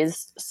different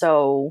ways.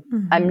 So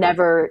I'm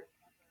never,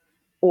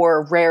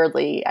 or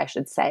rarely, I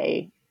should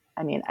say.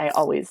 I mean, I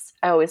always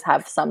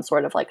have some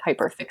sort of like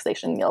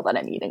hyperfixation meal that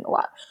I'm eating a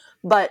lot,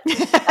 but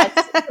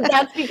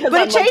that's because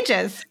but it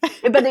changes.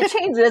 But it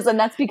changes, and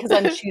that's because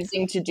I'm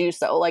choosing to do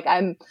so. Like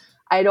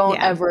I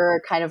don't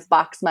ever kind of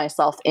box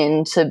myself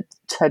into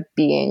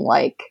being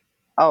like,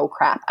 oh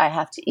crap, I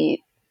have to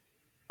eat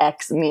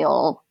X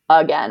meal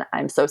again.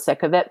 I'm so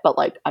sick of it, but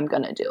like I'm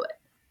gonna do it.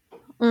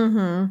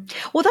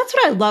 Well, that's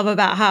what I love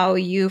about how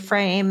you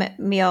frame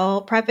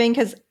meal prepping,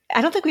 because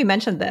I don't think we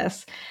mentioned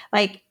this.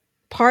 Like,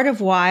 part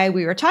of why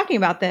we were talking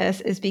about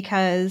this is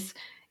because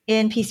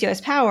in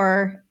PCOS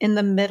Power, in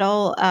the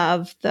middle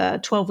of the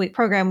 12-week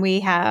program,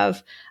 we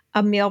have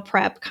a meal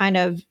prep kind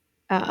of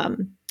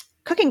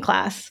cooking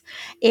class.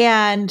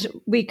 And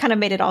we kind of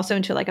made it also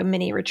into like a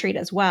mini retreat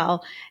as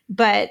well.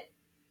 But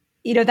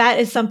that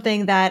is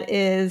something that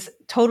is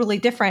totally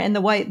different. And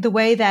the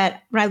way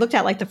that when I looked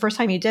at like the first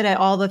time you did it,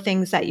 all the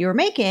things that you were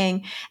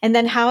making, and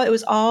then how it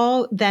was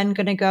all then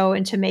going to go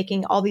into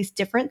making all these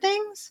different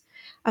things,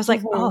 I was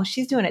like, oh,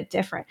 she's doing it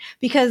different.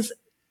 Because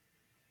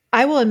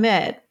I will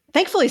admit,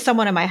 thankfully,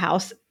 someone in my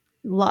house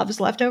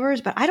loves leftovers,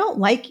 but I don't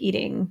like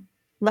eating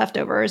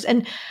leftovers.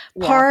 And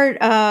part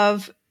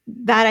of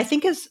that, I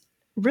think, is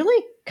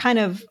really kind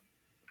of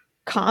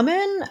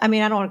common. I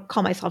mean, I don't want to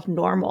call myself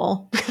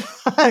normal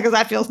because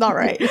that feels not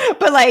right.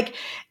 But like,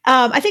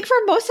 I think for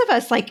most of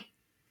us, like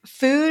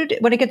food,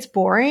 when it gets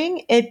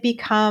boring, it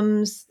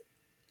becomes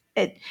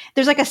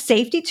there's like a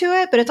safety to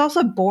it, but it's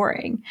also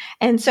boring.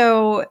 And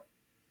so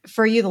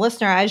for you, the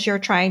listener, as you're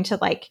trying to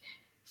like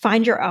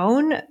find your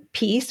own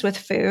peace with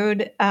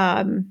food,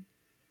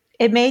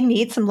 it may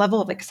need some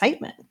level of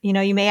excitement.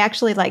 You may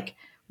actually like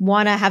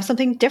want to have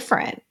something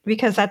different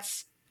because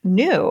that's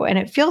new and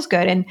it feels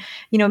good. And,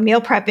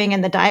 meal prepping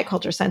in the diet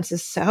culture sense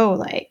is so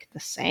like the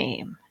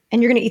same.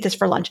 And you're going to eat this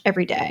for lunch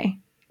every day.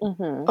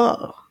 Mm-hmm.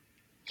 Oh,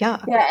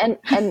 yeah. Yeah.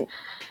 And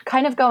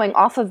kind of going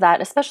off of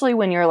that, especially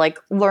when you're like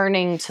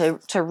learning to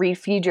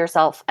refeed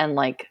yourself and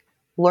like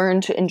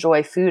learn to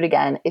enjoy food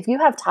again. If you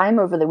have time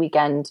over the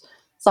weekend,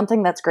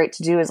 something that's great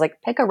to do is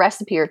like pick a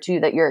recipe or two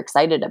that you're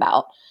excited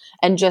about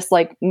and just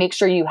like make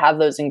sure you have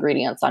those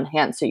ingredients on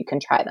hand so you can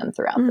try them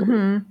throughout the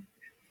week.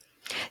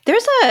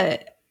 There's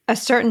a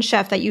certain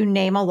chef that you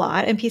name a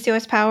lot in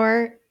PCOS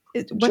Power.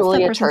 What's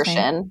Julia that person's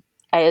name? Turshin.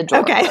 I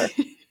adore her.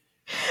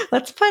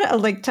 Let's put a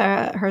link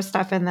to her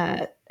stuff in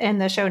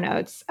the show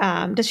notes.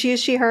 Does she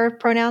use she, her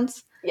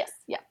pronouns? Yes.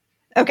 Yeah.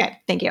 Okay.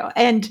 Thank you.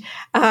 And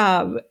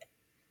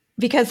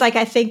because like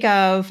I think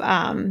of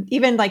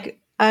even like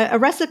a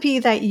recipe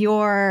that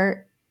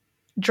you're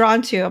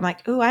drawn to, I'm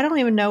like, oh, I don't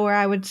even know where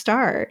I would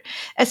start,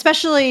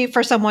 especially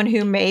for someone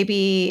who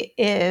maybe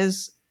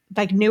is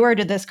like newer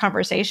to this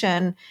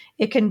conversation.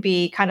 It can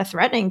be kind of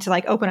threatening to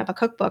like open up a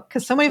cookbook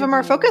because so many of them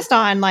are focused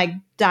on like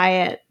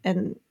diet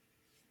and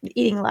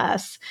eating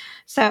less.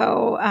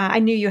 So I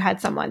knew you had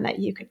someone that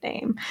you could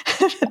name.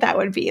 That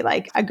would be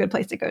like a good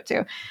place to go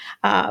to.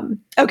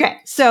 Okay,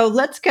 so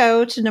let's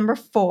go to number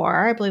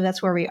 4. I believe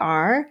that's where we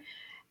are.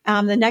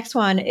 The next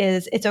one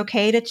is it's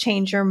okay to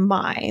change your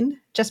mind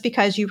just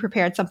because you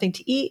prepared something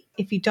to eat.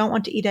 If you don't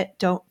want to eat it,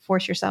 don't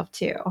force yourself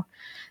to.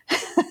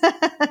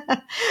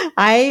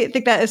 I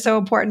think that is so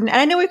important.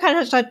 And I know we kind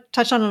of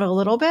touched on it a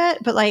little bit,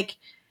 but like,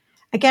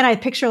 again, I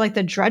picture like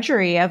the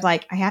drudgery of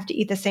like, I have to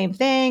eat the same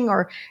thing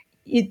or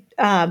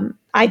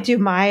I do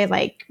my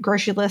like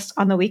grocery list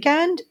on the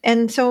weekend.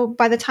 And so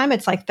by the time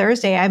it's like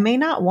Thursday, I may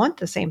not want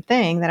the same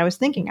thing that I was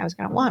thinking I was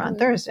going to want on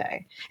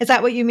Thursday. Is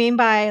that what you mean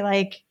by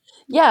like,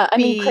 yeah, I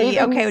mean, be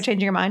okay with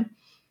changing your mind?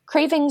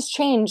 Cravings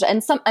change.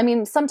 And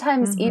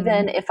sometimes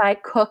even if I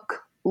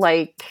cook,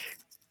 like,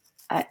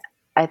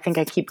 I think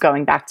I keep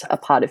going back to a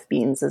pot of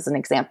beans as an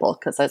example,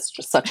 because that's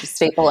just such a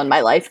staple in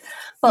my life.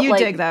 But you like,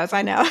 dig those,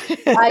 I know.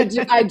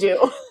 I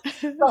do.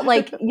 But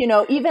like,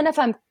 even if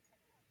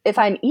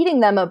I'm eating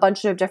them a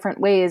bunch of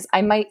different ways,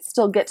 I might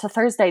still get to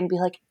Thursday and be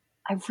like,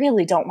 I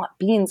really don't want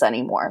beans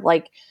anymore.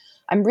 Like,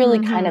 I'm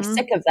really kind of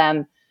sick of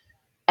them.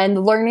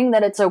 And learning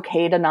that it's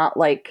okay to not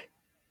like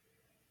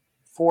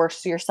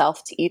force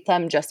yourself to eat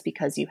them just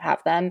because you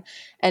have them.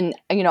 And,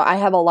 I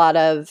have a lot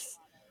of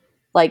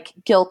like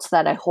guilt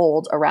that I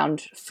hold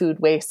around food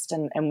waste.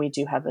 And we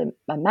do have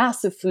a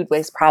massive food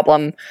waste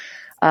problem,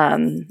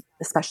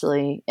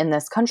 especially in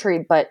this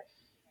country. But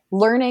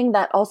learning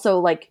that also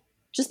like,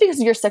 just because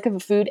you're sick of a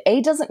food,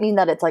 doesn't mean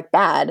that it's like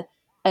bad.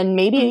 And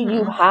maybe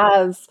you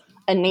have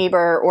a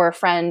neighbor or a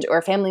friend or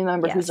a family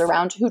member who's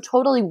around who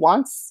totally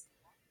wants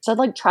to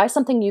like try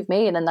something you've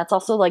made. And that's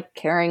also like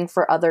caring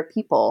for other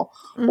people.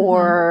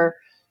 Or,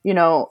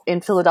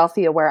 in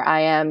Philadelphia where I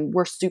am,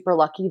 we're super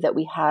lucky that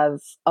we have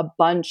a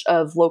bunch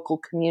of local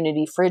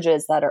community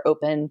fridges that are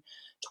open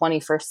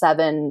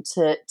 24/7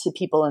 to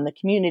people in the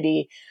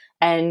community.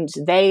 And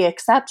they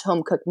accept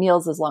home cooked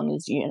meals as long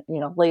as you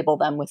label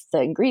them with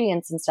the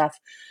ingredients and stuff.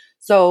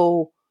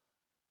 So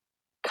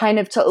kind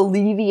of to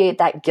alleviate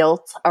that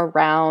guilt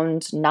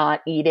around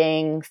not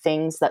eating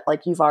things that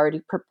like you've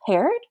already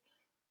prepared.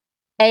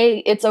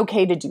 It's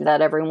okay to do that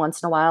every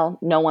once in a while.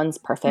 No one's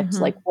perfect.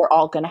 Like we're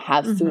all going to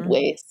have food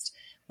waste,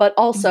 but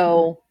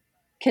also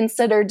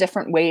consider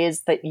different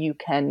ways that you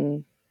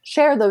can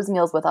share those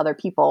meals with other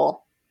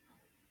people.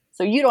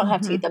 So you don't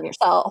have to eat them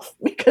yourself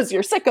because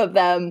you're sick of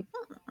them,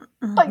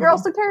 but you're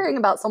also caring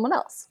about someone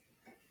else.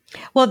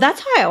 Well,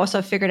 that's how I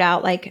also figured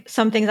out like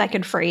some things I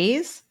could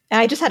freeze. And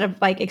I just had to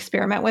like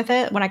experiment with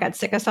it when I got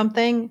sick of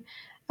something.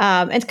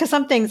 And because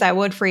some things I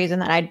would freeze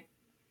and then I'd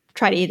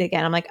try to eat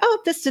again. I'm like,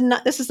 oh, this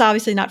is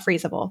obviously not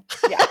freezable.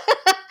 Yeah.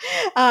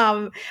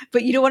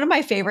 But one of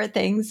my favorite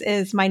things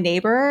is my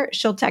neighbor,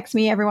 she'll text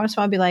me every once in a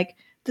while and be like,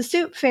 the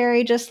soup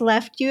fairy just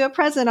left you a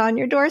present on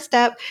your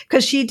doorstep.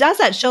 Cause she does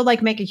that. She'll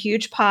like make a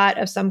huge pot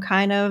of some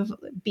kind of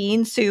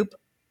bean soup.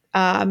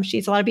 She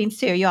eats a lot of beans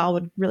too. Y'all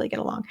would really get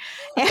along.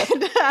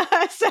 And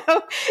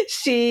so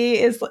she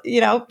is,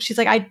 she's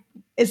like,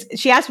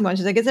 she asked me once,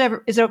 she's like, is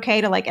it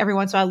okay to like every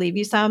once in a while leave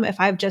you some if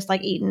I've just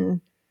like eaten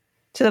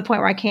to the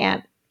point where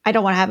I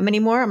don't want to have them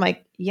anymore? I'm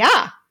like,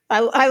 yeah,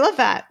 I love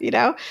that,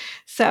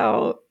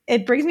 So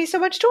it brings me so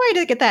much joy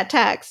to get that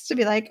text to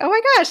be like, oh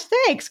my gosh,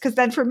 thanks. Cause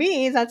then for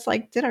me, that's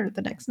like dinner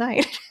the next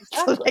night.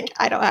 So like,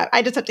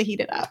 I just have to heat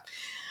it up.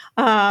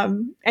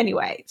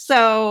 Anyway,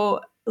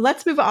 so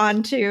let's move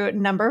on to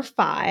number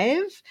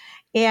 5.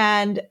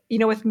 And,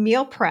 with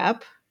meal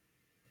prep,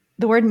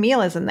 the word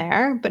meal is in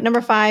there, but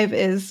number 5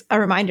 is a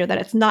reminder that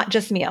it's not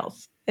just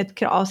meals. It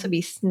could also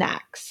be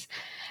snacks,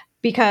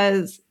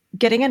 because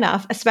getting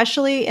enough,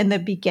 especially in the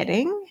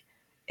beginning,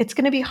 it's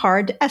going to be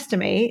hard to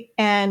estimate.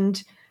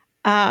 And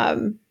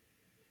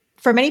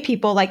for many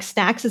people, like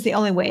snacks is the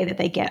only way that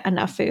they get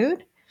enough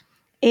food.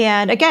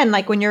 And again,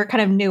 like when you're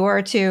kind of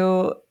newer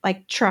to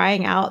like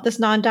trying out this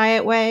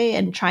non-diet way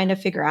and trying to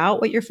figure out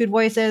what your food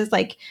voice is,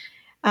 like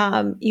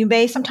You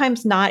may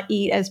sometimes not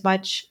eat as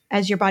much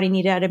as your body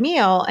needed at a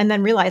meal and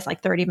then realize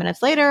like 30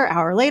 minutes later,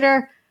 hour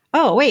later,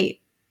 oh,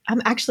 wait,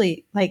 I'm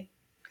actually like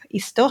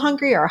still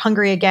hungry or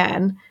hungry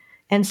again.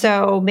 And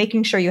so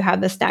making sure you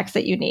have the snacks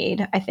that you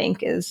need, I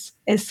think is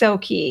so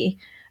key.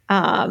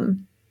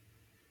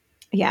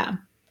 Yeah.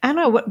 I don't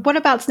know. What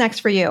about snacks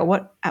for you?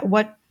 What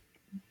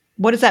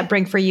does that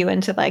bring for you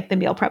into like the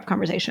meal prep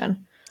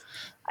conversation?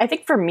 I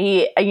think for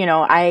me,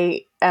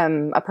 I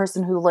am a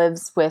person who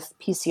lives with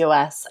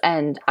PCOS,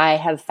 and I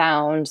have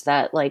found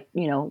that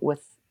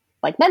with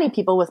like many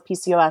people with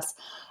PCOS,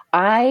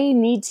 I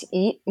need to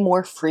eat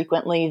more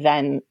frequently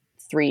than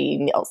 3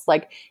 meals.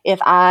 Like if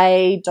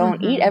I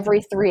don't eat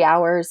every 3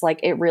 hours,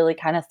 like it really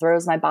kind of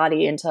throws my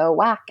body into a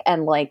whack,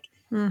 and like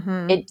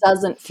it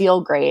doesn't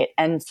feel great.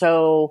 And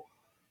so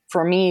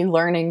for me,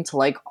 learning to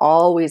like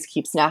always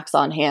keep snacks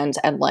on hand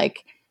and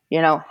like,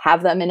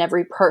 have them in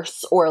every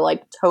purse or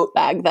like tote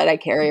bag that I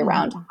carry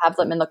around, have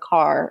them in the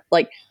car,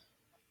 like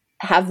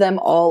have them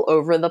all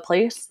over the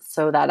place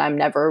so that I'm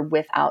never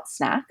without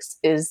snacks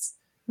is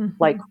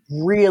like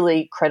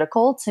really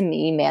critical to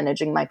me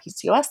managing my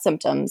PCOS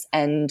symptoms.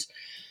 And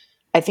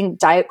I think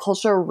diet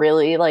culture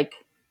really like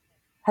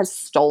has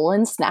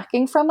stolen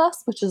snacking from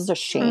us, which is a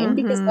shame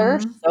because there are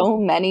so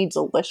many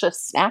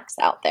delicious snacks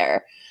out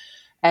there.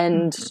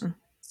 And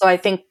so I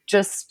think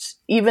just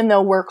even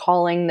though we're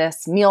calling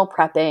this meal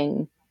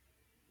prepping,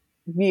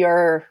 we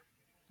are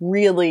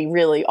really,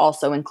 really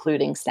also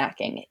including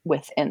snacking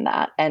within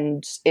that.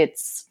 And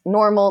it's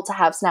normal to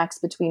have snacks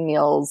between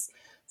meals.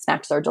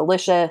 Snacks are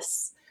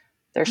delicious.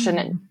 There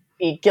shouldn't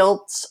be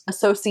guilt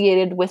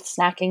associated with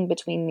snacking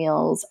between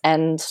meals.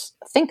 And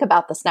think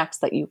about the snacks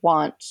that you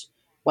want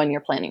when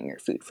you're planning your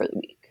food for the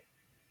week.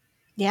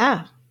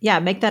 Yeah. Yeah.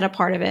 Make that a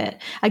part of it.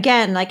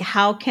 Again, like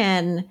how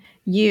can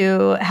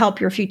you help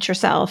your future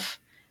self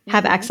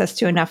have access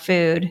to enough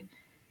food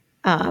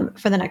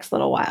for the next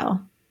little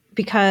while?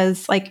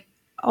 Because like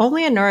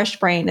only a nourished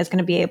brain is going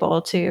to be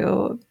able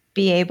to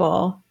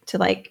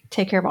like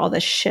take care of all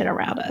this shit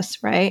around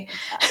us, right?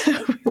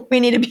 We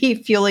need to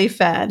be fully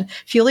fed.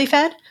 Fully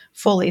fed?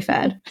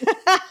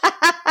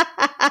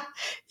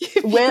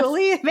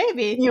 With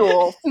maybe.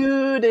 Fuel.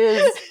 Food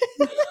is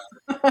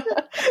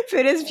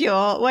Food is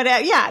fuel.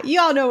 Whatever. Yeah, you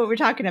all know what we're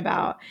talking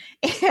about.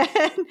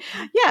 And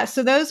yeah,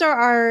 so those are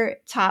our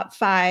top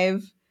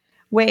 5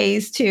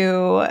 ways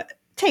to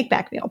take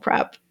back meal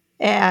prep.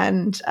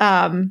 And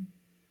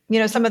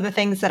some of the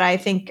things that I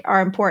think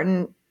are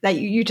important that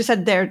you just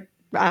said there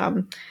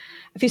a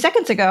few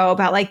seconds ago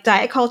about like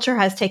diet culture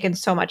has taken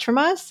so much from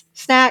us.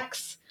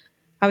 Snacks.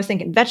 I was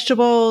thinking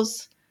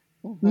vegetables,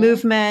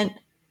 movement,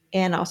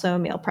 and also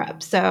meal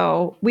prep.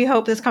 So we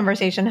hope this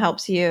conversation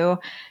helps you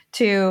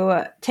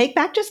to take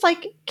back just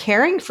like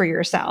caring for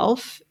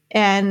yourself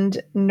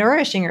and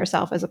nourishing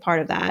yourself as a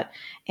part of that,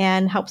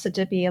 and helps it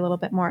to be a little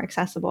bit more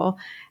accessible.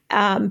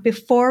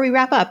 Before we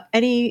wrap up,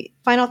 any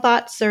final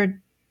thoughts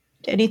or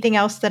anything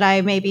else that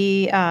I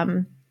maybe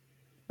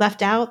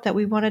left out that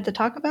we wanted to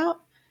talk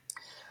about?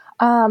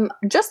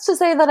 Just to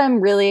say that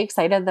I'm really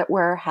excited that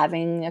we're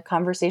having a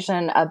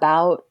conversation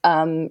about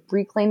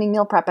reclaiming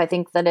meal prep. I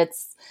think that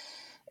it's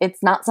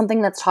not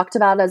something that's talked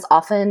about as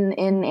often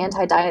in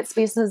anti-diet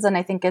spaces, and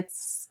I think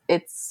it's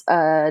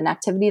an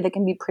activity that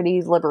can be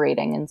pretty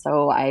liberating. And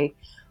so I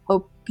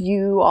hope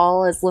you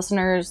all as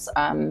listeners,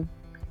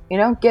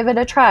 give it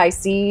a try,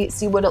 see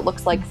what it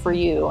looks like for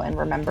you, and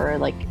remember,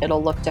 like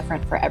it'll look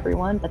different for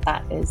everyone, but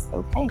that is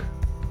okay.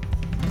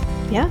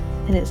 Yeah,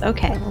 it is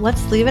okay. Well,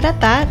 let's leave it at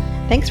that.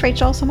 Thanks,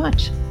 Rachel, so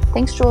much.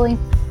 Thanks, Julie.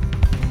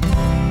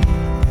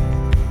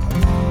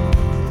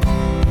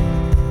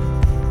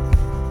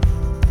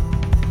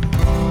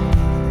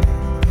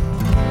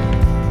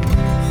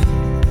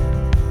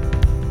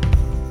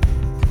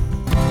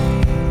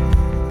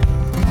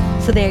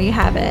 So there you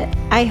have it.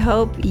 I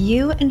hope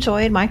you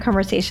enjoyed my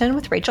conversation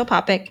with Rachel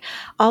Popik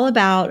all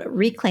about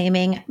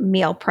reclaiming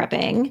meal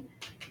prepping,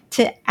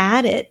 to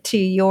add it to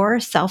your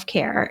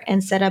self-care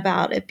instead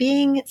about it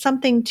being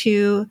something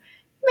to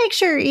make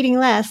sure you're eating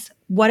less.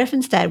 What if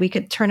instead we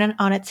could turn it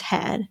on its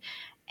head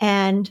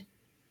and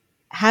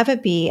have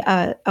it be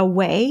a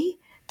way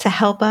to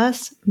help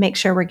us make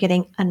sure we're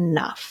getting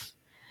enough?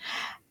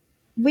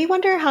 We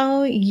wonder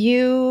how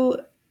we're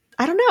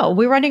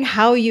wondering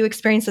how you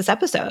experienced this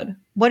episode.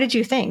 What did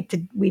you think?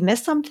 Did we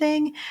miss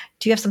something?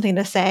 Do you have something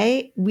to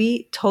say?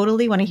 We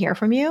totally want to hear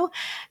from you.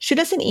 Shoot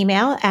us an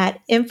email at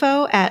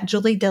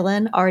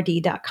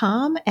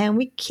info@juliedillonrd.com, and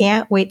we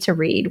can't wait to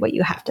read what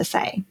you have to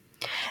say.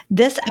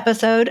 This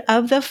episode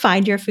of the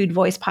Find Your Food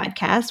Voice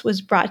podcast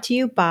was brought to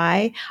you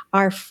by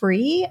our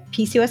free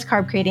PCOS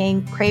carb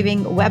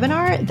craving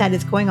webinar that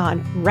is going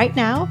on right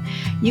now.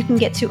 You can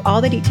get to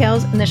all the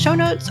details in the show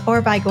notes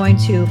or by going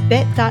to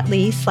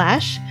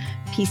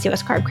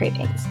bit.ly/PCOS carb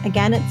cravings.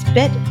 Again, it's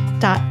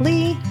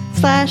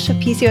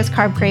bit.ly/PCOS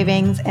carb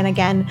cravings. And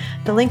again,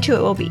 the link to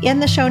it will be in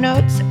the show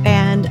notes.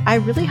 And I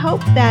really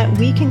hope that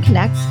we can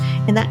connect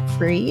in that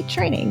free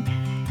training.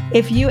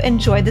 If you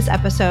enjoyed this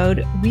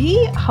episode,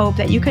 we hope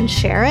that you can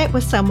share it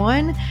with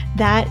someone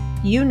that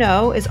you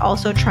know is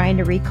also trying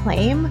to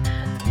reclaim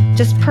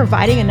just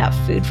providing enough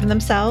food for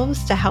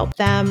themselves to help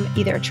them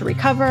either to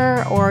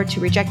recover or to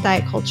reject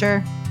diet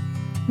culture.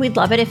 We'd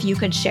love it if you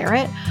could share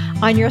it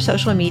on your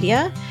social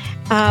media.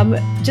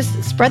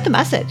 Just spread the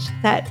message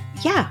that,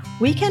 yeah,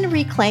 we can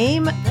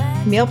reclaim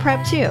meal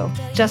prep too,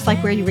 just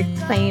like we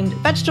reclaimed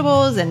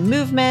vegetables and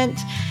movement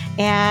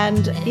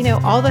and,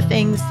 all the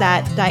things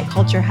that diet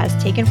culture has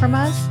taken from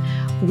us.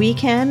 We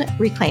can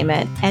reclaim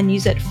it and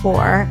use it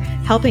for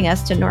helping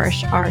us to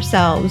nourish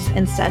ourselves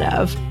instead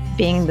of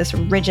being this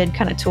rigid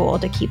kind of tool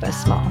to keep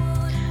us small.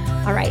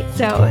 All right,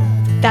 so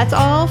that's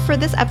all for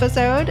this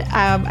episode.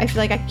 I feel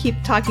like I keep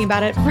talking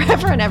about it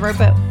forever and ever,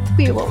 but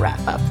we will wrap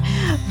up.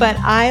 But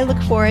I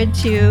look forward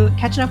to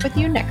catching up with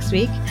you next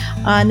week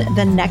on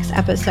the next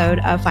episode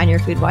of Find Your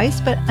Food Voice.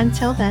 But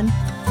until then,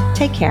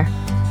 take care.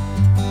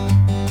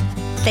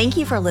 Thank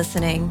you for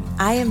listening.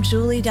 I am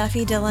Julie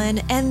Duffy Dillon,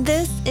 and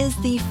this is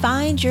the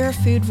Find Your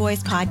Food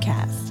Voice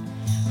podcast.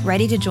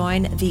 Ready to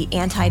join the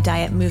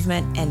anti-diet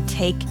movement and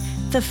take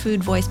the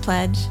Food Voice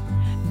Pledge?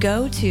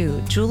 Go to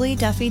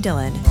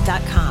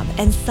julieduffydillon.com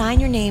and sign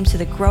your name to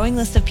the growing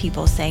list of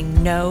people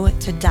saying no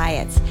to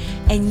diets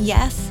and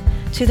yes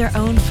to their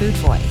own food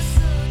voice.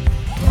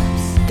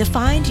 The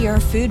Find Your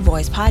Food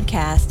Voice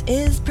podcast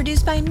is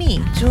produced by me,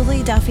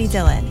 Julie Duffy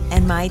Dillon,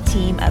 and my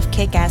team of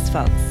kick-ass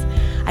folks.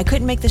 I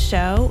couldn't make the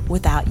show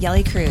without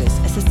Yelly Cruz,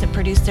 assistant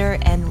producer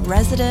and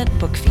resident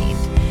book feed,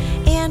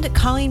 and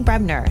Colleen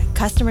Bremner,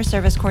 customer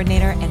service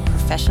coordinator and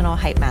professional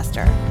hype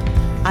master.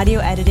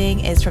 Audio editing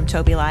is from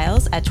Toby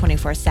Lyles at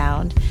 24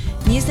 Sound.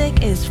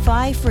 Music is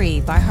Fly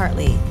Free by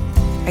Hartley.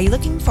 Are you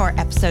looking for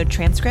episode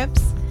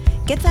transcripts?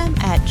 Get them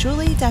at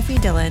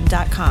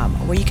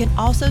julieduffydillon.com, where you can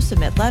also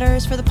submit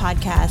letters for the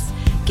podcast,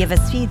 give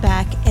us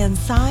feedback, and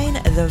sign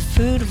the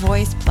Food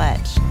Voice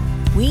Pledge.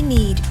 We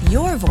need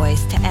your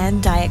voice to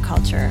end diet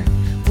culture.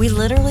 We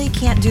literally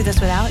can't do this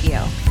without you.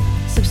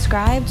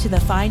 Subscribe to the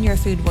Find Your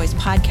Food Voice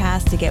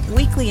podcast to get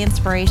weekly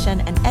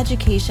inspiration and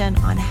education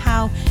on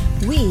how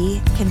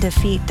we can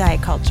defeat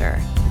diet culture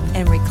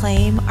and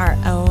reclaim our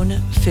own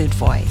food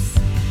voice.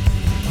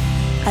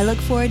 I look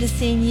forward to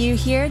seeing you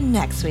here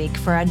next week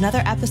for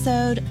another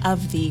episode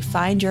of the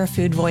Find Your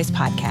Food Voice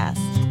podcast.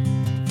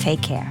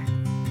 Take care.